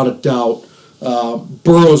question, without a doubt,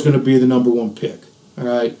 Burrow is going to be the number 1 pick. All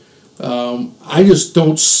right, I just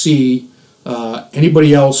don't see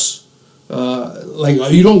anybody else.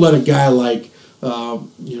 You don't let a guy like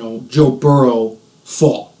Joe Burrow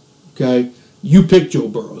fall. Okay, you pick Joe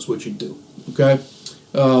Burrow is what you do. Okay.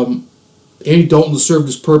 Andy Dalton has served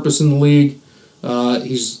his purpose in the league.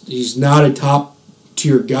 He's not a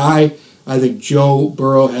top-tier guy. I think Joe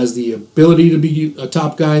Burrow has the ability to be a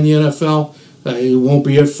top guy in the NFL. He won't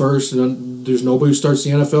be at first. And there's nobody who starts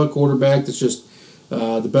the NFL quarterback that's just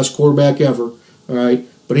the best quarterback ever. All right,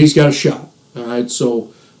 but he's got a shot. All right,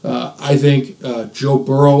 so I think Joe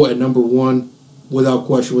Burrow at number 1, without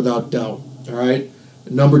question, without doubt. All right,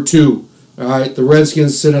 number 2. All right, the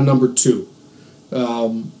Redskins sit on number 2.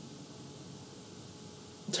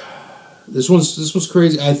 This one's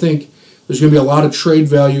crazy. I think there's going to be a lot of trade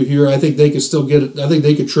value here. I think they could still get it. I think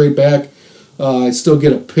they could trade back and still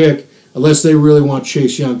get a pick unless they really want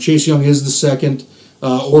Chase Young. Chase Young is the second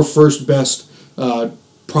or first best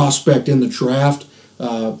prospect in the draft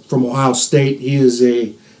from Ohio State. He is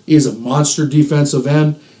a monster defensive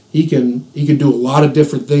end. He can do a lot of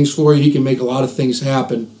different things for you. He can make a lot of things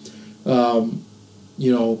happen. Could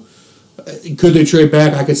they trade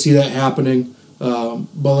back? I could see that happening.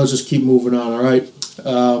 But let's just keep moving on, all right?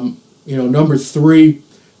 Number 3,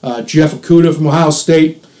 Jeff Okudah from Ohio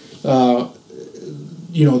State.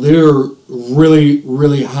 They're really,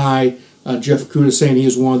 really high on Jeff Okudah, saying he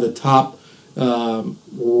is one of the top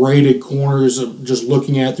rated corners of just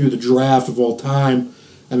looking at through the draft of all time.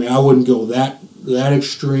 I mean, I wouldn't go that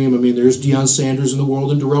extreme. I mean, there's Deion Sanders in the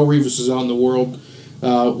world and Darrelle Revis is out in the world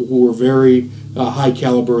who are very high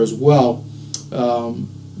caliber as well.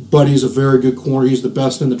 But he's a very good corner. He's the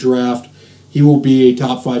best in the draft. He will be a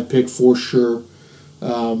top 5 pick for sure.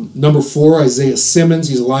 Number 4, Isaiah Simmons.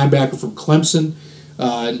 He's a linebacker from Clemson.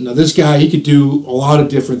 Now, this guy, he could do a lot of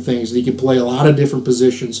different things. He can play a lot of different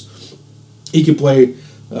positions. He can play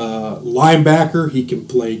linebacker. He can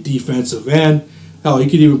play defensive end. Hell, he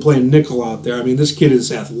could even play a nickel out there. I mean, this kid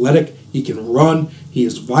is athletic. He can run. He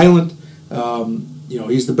is violent.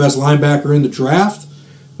 He's the best linebacker in the draft.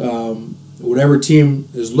 Whatever team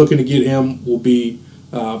is looking to get him will be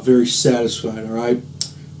very satisfied, all right?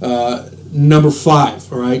 Number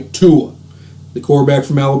 5, all right, Tua, the quarterback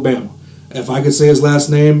from Alabama. If I could say his last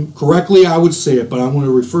name correctly, I would say it, but I'm going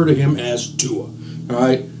to refer to him as Tua, all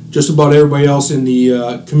right? Just about everybody else in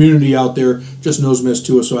the community out there just knows him as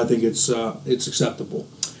Tua, so I think it's acceptable.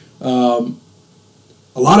 A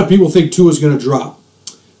lot of people think Tua's going to drop.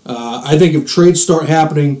 I think if trades start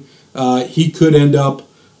happening, he could end up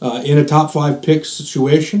in a top 5 pick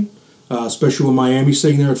situation, especially with Miami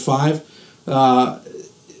sitting there at 5.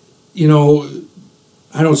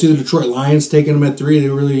 I don't see the Detroit Lions taking him at 3. They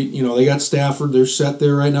really, they got Stafford. They're set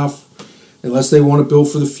there right now, unless they want to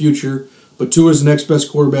build for the future. But Tua is the next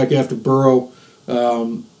best quarterback after Burrow.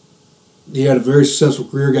 He had a very successful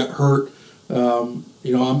career, got hurt.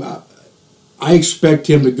 I expect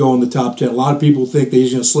him to go in the top 10. A lot of people think that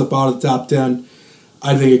he's going to slip out of the top 10.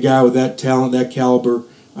 I think a guy with that talent, that caliber,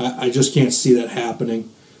 I just can't see that happening.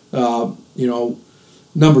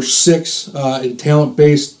 Number 6 in talent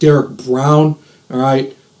base, Derek Brown. All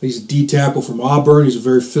right, he's a D tackle from Auburn. He's a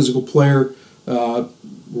very physical player,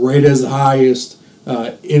 rated as the highest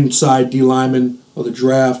inside D lineman of the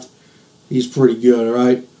draft. He's pretty good. All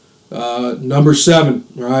right, number 7.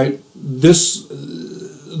 All right,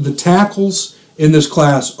 the tackles in this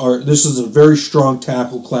class this is a very strong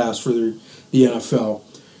tackle class for the NFL.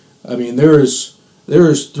 I mean, there is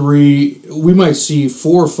 3. We might see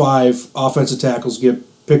 4 or 5 offensive tackles get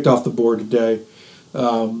picked off the board today.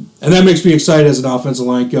 And that makes me excited as an offensive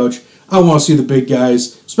line coach. I want to see the big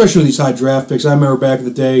guys, especially with these high draft picks. I remember back in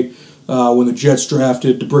the day when the Jets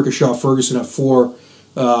drafted DeBrickashaw Ferguson at 4.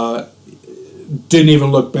 Didn't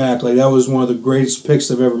even look back. Like, that was one of the greatest picks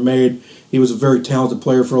they've ever made. He was a very talented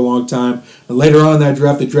player for a long time. And later on in that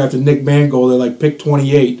draft, they drafted Nick Mangold at pick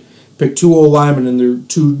 28. Picked 2 old linemen in their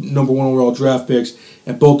 2 number 1 overall draft picks.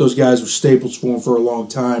 And both those guys were staples for him for a long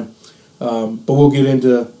time. But we'll get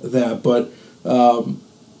into that. But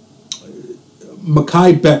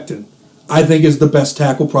Mekhi Becton, I think, is the best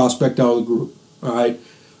tackle prospect out of the group. All right,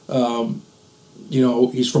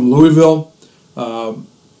 he's from Louisville.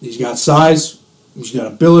 He's got size. He's got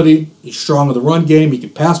ability. He's strong in the run game. He can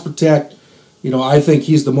pass protect. I think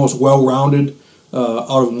he's the most well-rounded out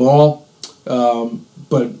of them all.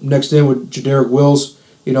 But next in with Jedarick Wills,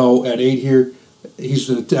 at 8 here, he's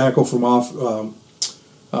the tackle from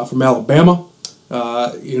Alabama.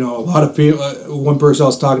 A lot of people, one person I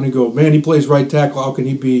was talking to go, man, he plays right tackle. How can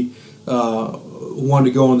he be one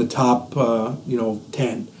to go in the top,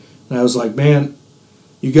 10? And I was like, man,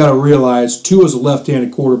 you got to realize Tua is a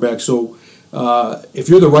left-handed quarterback. So if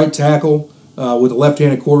you're the right tackle with a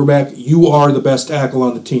left-handed quarterback, you are the best tackle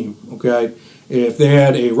on the team. Okay. If they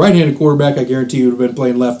had a right-handed quarterback, I guarantee you would have been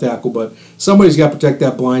playing left tackle. But somebody's got to protect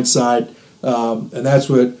that blind side, and that's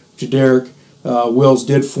what Jedarick Wills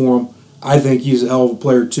did for him. I think he's a hell of a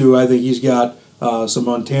player, too. I think he's got some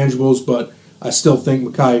intangibles, but I still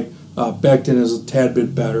think Mekhi Becton is a tad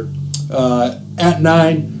bit better. At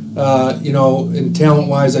 9, in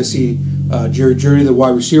talent-wise, I see Jerry Jeudy, the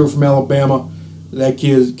wide receiver from Alabama. That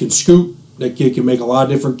kid can scoot. That kid can make a lot of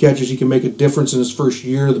different catches. He can make a difference in his first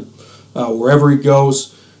year wherever he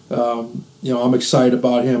goes. I'm excited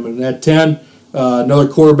about him. And at 10, another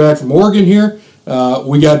quarterback from Oregon here.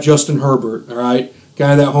 We got Justin Herbert, all right?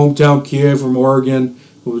 Guy, that hometown kid from Oregon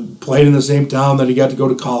who played in the same town that he got to go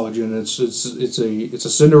to college in. It's a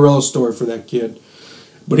Cinderella story for that kid.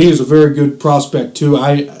 But he is a very good prospect, too.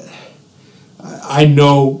 I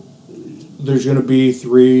know there's going to be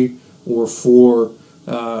 3 or 4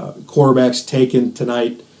 quarterbacks taken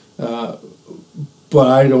tonight, but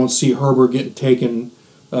I don't see Herbert getting taken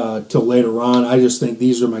till later on. I just think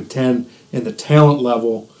these are my 10 in the talent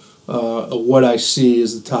level of what I see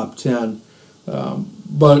as the top 10.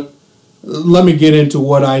 But let me get into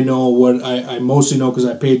what I know. What I mostly know because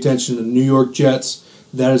I pay attention to the New York Jets.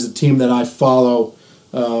 That is the team that I follow.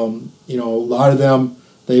 A lot of them,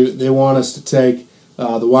 they want us to take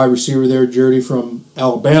the wide receiver there, Jeudy from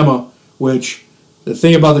Alabama, which the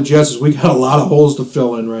thing about the Jets is we got a lot of holes to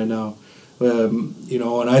fill in right now.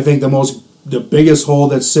 And I think the biggest hole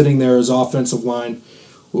that's sitting there is offensive line.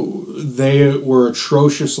 They were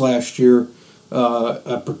atrocious last year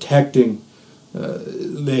at protecting.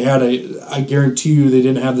 I guarantee you they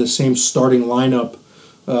didn't have the same starting lineup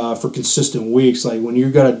for consistent weeks. Like when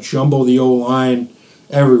you've got to jumbo the O-line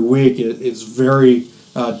every week, it's very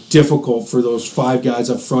difficult for those 5 guys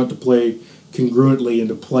up front to play congruently and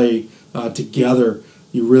to play together.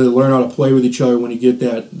 You really learn how to play with each other when you get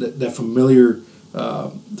that familiar,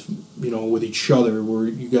 with each other, where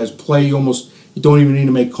you guys play. You don't even need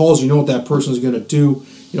to make calls. You know what that person's going to do.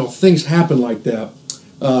 Things happen like that.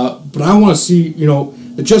 But I want to see,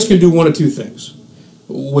 the Jets can do one of two things.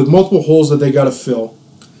 With multiple holes that they got to fill,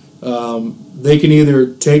 they can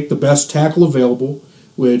either take the best tackle available,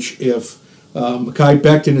 which if Mekhi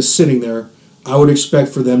Becton is sitting there, I would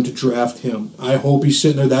expect for them to draft him. I hope he's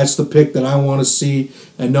sitting there. That's the pick that I want to see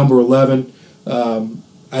at number 11.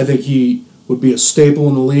 I think he would be a staple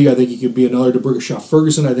in the league. I think he could be another DeBrickashaw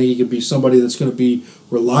Ferguson. I think he could be somebody that's going to be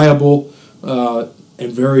reliable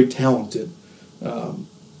and very talented.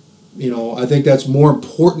 I think that's more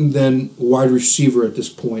important than wide receiver at this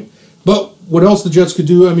point. But what else the Jets could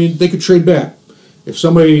do? I mean, they could trade back. If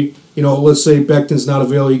somebody, let's say Becton's not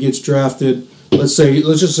available, he gets drafted. Let's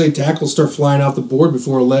just say tackles start flying off the board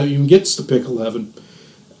before 11 even gets to pick 11.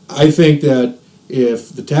 I think that if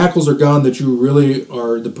the tackles are gone, that you really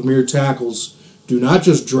are the premier tackles, do not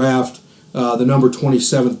just draft the number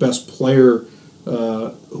 27th best player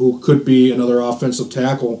who could be another offensive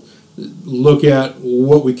tackle. Look at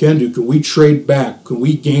what we can do. Can we trade back? Can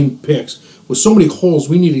we gain picks? With so many holes,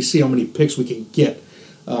 we need to see how many picks we can get.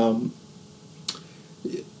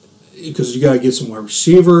 Because you got to get some wide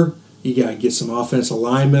receiver. You got to get some offensive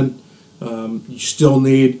linemen. You still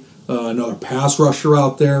need another pass rusher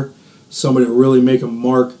out there, somebody to really make a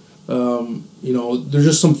mark. There's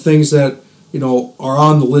just some things that, are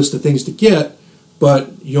on the list of things to get, but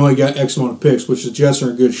you only got X amount of picks, which the Jets are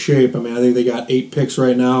in good shape. I mean, I think they got 8 picks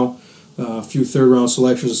right now, a few third-round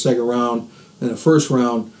selections, a second round, and a first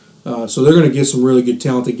round. So they're going to get some really good,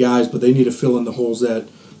 talented guys, but they need to fill in the holes that,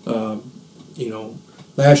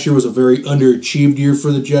 last year was a very underachieved year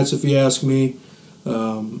for the Jets, if you ask me.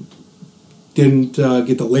 Didn't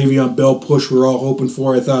get the Le'Veon Bell push we were all hoping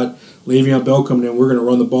for. I thought Le'Veon Bell coming in, we're going to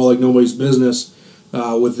run the ball like nobody's business.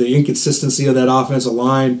 With the inconsistency of that offensive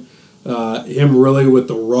line, him really with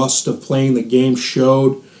the rust of playing the game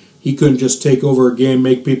showed he couldn't just take over a game,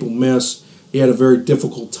 make people miss. He had a very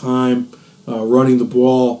difficult time running the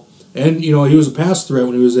ball. And, he was a pass threat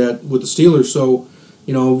when he was with the Steelers, so,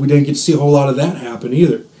 we didn't get to see a whole lot of that happen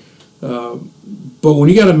either. But when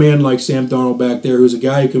you got a man like Sam Darnold back there, who's a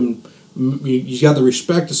guy who he's got the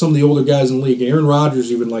respect of some of the older guys in the league. Aaron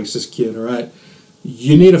Rodgers even likes this kid, all right?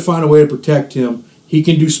 You need to find a way to protect him. He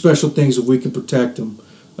can do special things if we can protect him.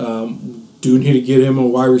 Do need to get him a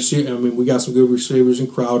wide receiver. I mean, we got some good receivers in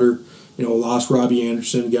Crowder. Lost Robbie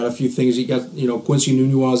Anderson. Got a few things. You got, Quincy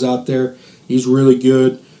Nunez out there. He's really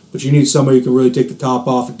good. But you need somebody who can really take the top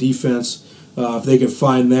off of defense. If they can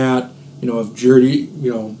find that, if Jeudy,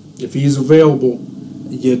 if he's available,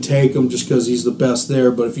 you take him just because he's the best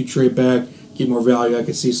there. But if you trade back, get more value, I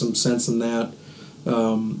could see some sense in that.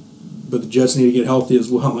 But the Jets need to get healthy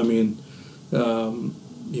as well. I mean,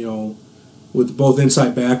 with both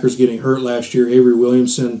inside backers getting hurt last year, Avery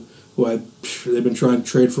Williamson, who they've been trying to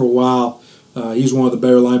trade for a while, he's one of the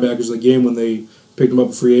better linebackers of the game when they picked him up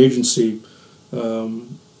in free agency.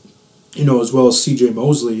 As well as C.J.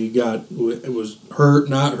 Mosley, it was hurt,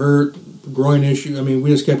 not hurt, groin issue. I mean, we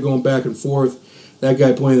just kept going back and forth. That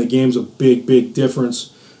guy playing the game's a big, big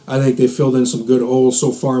difference. I think they filled in some good holes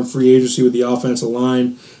so far in free agency with the offensive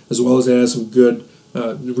line, as well as they had some good,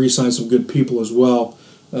 re-signed some good people as well.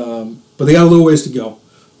 But they got a little ways to go.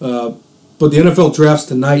 But the NFL drafts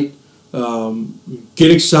tonight.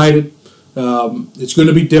 Get excited. It's going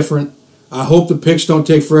to be different. I hope the picks don't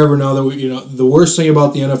take forever now. That the worst thing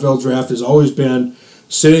about the NFL draft has always been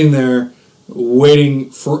sitting there waiting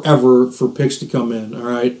forever for picks to come in. All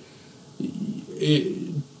right.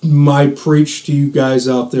 My preach to you guys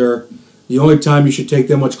out there: the only time you should take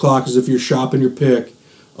that much clock is if you're shopping your pick.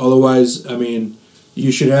 Otherwise, I mean,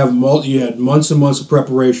 you should have you had months and months of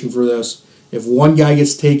preparation for this. If one guy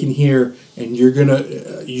gets taken here and you're gonna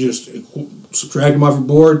you just subtract him off your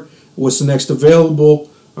board, what's the next available?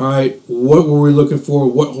 all right, what were we looking for?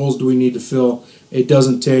 What holes do we need to fill? It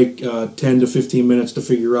doesn't take 10 to 15 minutes to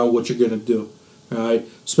figure out what you're going to do. All right,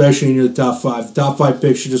 especially in the top 5. The top 5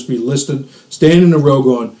 picks should just be listed, standing in a row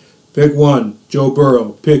going, pick 1, Joe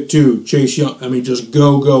Burrow. Pick 2, Chase Young. I mean, just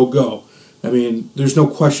go, go, go. I mean, there's no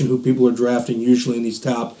question who people are drafting usually in these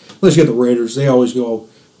top. Unless you get the Raiders, they always go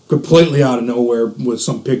completely out of nowhere with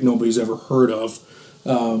some pick nobody's ever heard of.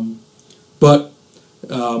 But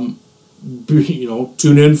tune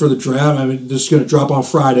in for the draft. I mean, this is going to drop on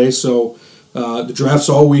Friday, so the draft's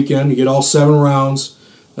all weekend. You get all 7 rounds.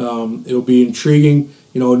 It'll be intriguing.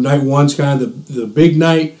 Night 1's kind of the big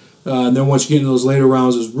night, and then once you get into those later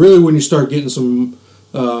rounds is really when you start getting some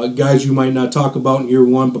guys you might not talk about in year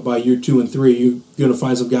 1, but by year 2 and 3, you're going to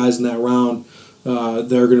find some guys in that round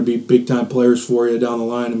that are going to be big-time players for you down the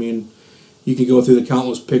line. I mean, you could go through the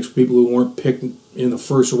countless picks for people who weren't picked in the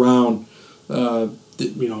first round. You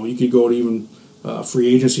could go to even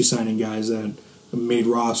free agency signing guys that made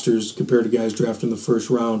rosters compared to guys drafted in the first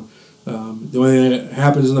round. The only thing that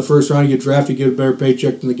happens in the first round, you get drafted, you get a better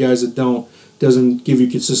paycheck than the guys that don't. Doesn't give you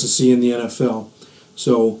consistency in the NFL.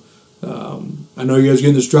 So I know you guys are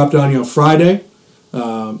getting this dropped on you on Friday.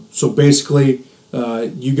 So basically,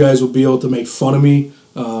 you guys will be able to make fun of me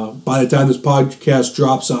by the time this podcast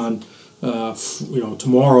drops on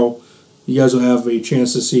tomorrow. You guys will have a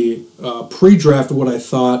chance to see pre-draft what I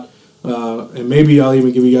thought, and maybe I'll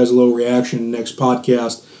even give you guys a little reaction next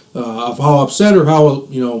podcast of how upset or how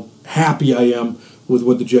happy I am with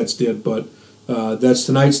what the Jets did. But that's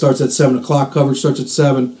tonight. Starts at 7 o'clock. Coverage starts at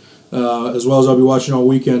 7, as well as I'll be watching all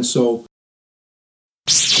weekend. So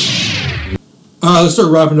let's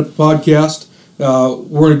start wrapping up the podcast.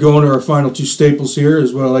 We're going to go into our final 2 staples here,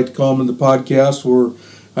 is what I like to call them in the podcast, where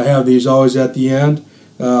I have these always at the end.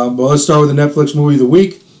 But let's start with the Netflix movie of the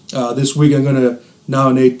week. This week I'm going to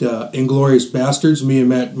nominate Inglourious Bastards. Me and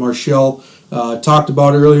Matt Marshall talked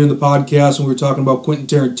about it earlier in the podcast when we were talking about Quentin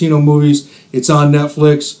Tarantino movies. It's on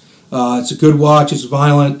Netflix. It's a good watch. It's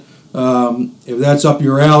violent. If that's up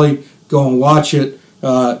your alley, go and watch it.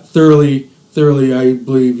 Thoroughly, I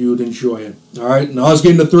believe you would enjoy it. All right, now let's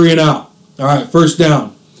get into 3 and out. All right, first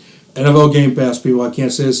down. NFL Game Pass, people. I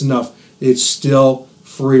can't say this enough. It's still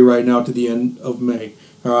free right now to the end of May.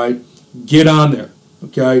 All right, get on there.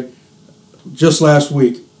 Okay, just last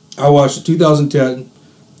week I watched the 2010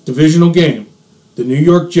 divisional game, the New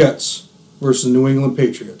York Jets versus the New England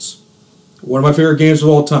Patriots. One of my favorite games of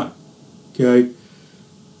all time. Okay,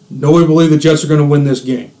 nobody believed the Jets are going to win this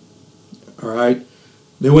game. All right,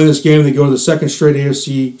 they win this game. They go to the 2nd straight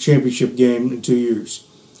AFC Championship game in 2 years.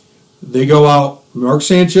 They go out. Mark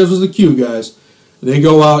Sanchez was the cue, guys. They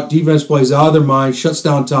go out. Defense plays out of their mind. Shuts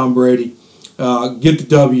down Tom Brady. Get the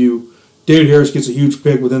W. David Harris gets a huge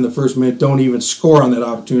pick within the first minute. Don't even score on that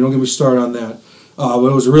opportunity. Don't get me started on that. But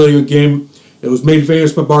it was a really good game. It was made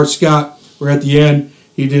famous by Bart Scott, where at the end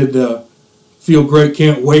he did the feel great,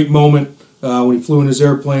 can't wait moment when he flew in his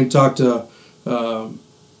airplane, talked to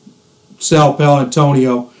Sal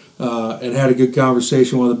Paolantonio, and had a good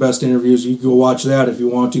conversation. One of the best interviews. You can go watch that if you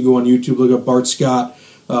want to. Go on YouTube, look up Bart Scott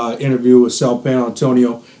interview with Sal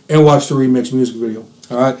Paolantonio, and watch the remix music video.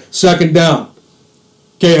 All right, second down.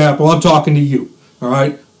 Okay, Apple, I'm talking to you. All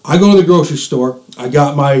right, I go to the grocery store. I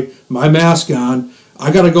got my mask on.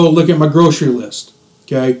 I got to go look at my grocery list.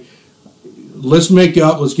 Okay, let's make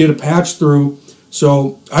up. Let's get a patch through,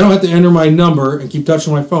 so I don't have to enter my number and keep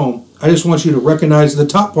touching my phone. I just want you to recognize the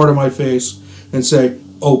top part of my face and say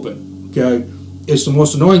open. Okay, it's the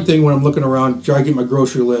most annoying thing when I'm looking around, trying to get my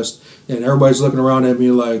grocery list, and everybody's looking around at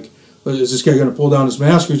me like, is this guy going to pull down his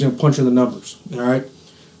mask or is he going to punch in the numbers? All right.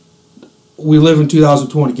 We live in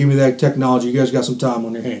 2020. Give me that technology. You guys got some time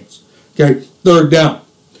on your hands. Okay, third down.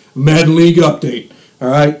 Madden League update. All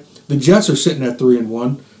right, the Jets are sitting at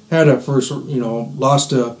 3-1. Had a first, lost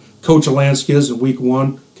to Coach Alaskis in week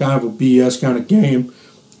 1. Kind of a BS kind of game.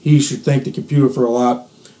 He should thank the computer for a lot.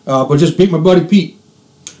 But just beat my buddy Pete.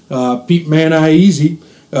 Pete Man I Easy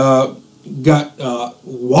got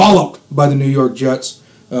walloped by the New York Jets.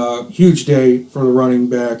 Huge day for the running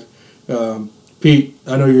back. Pete,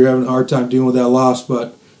 I know you're having a hard time dealing with that loss,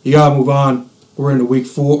 but you got to move on. We're into week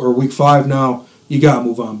 4 or week 5 now. You got to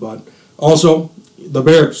move on, bud. Also, the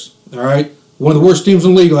Bears, all right? One of the worst teams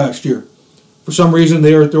in the league last year. For some reason,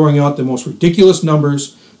 they are throwing out the most ridiculous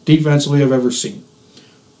numbers defensively I've ever seen.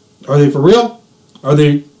 Are they for real? Are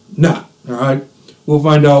they not? All right? We'll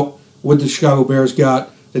find out what the Chicago Bears got.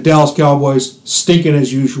 The Dallas Cowboys, stinking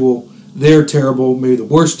as usual. They're terrible. Maybe the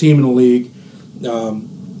worst team in the league.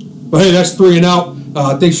 But hey, that's 3 and out.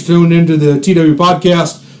 Thanks for tuning into the TW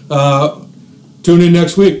Podcast. Tune in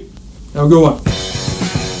next week. Have a good one.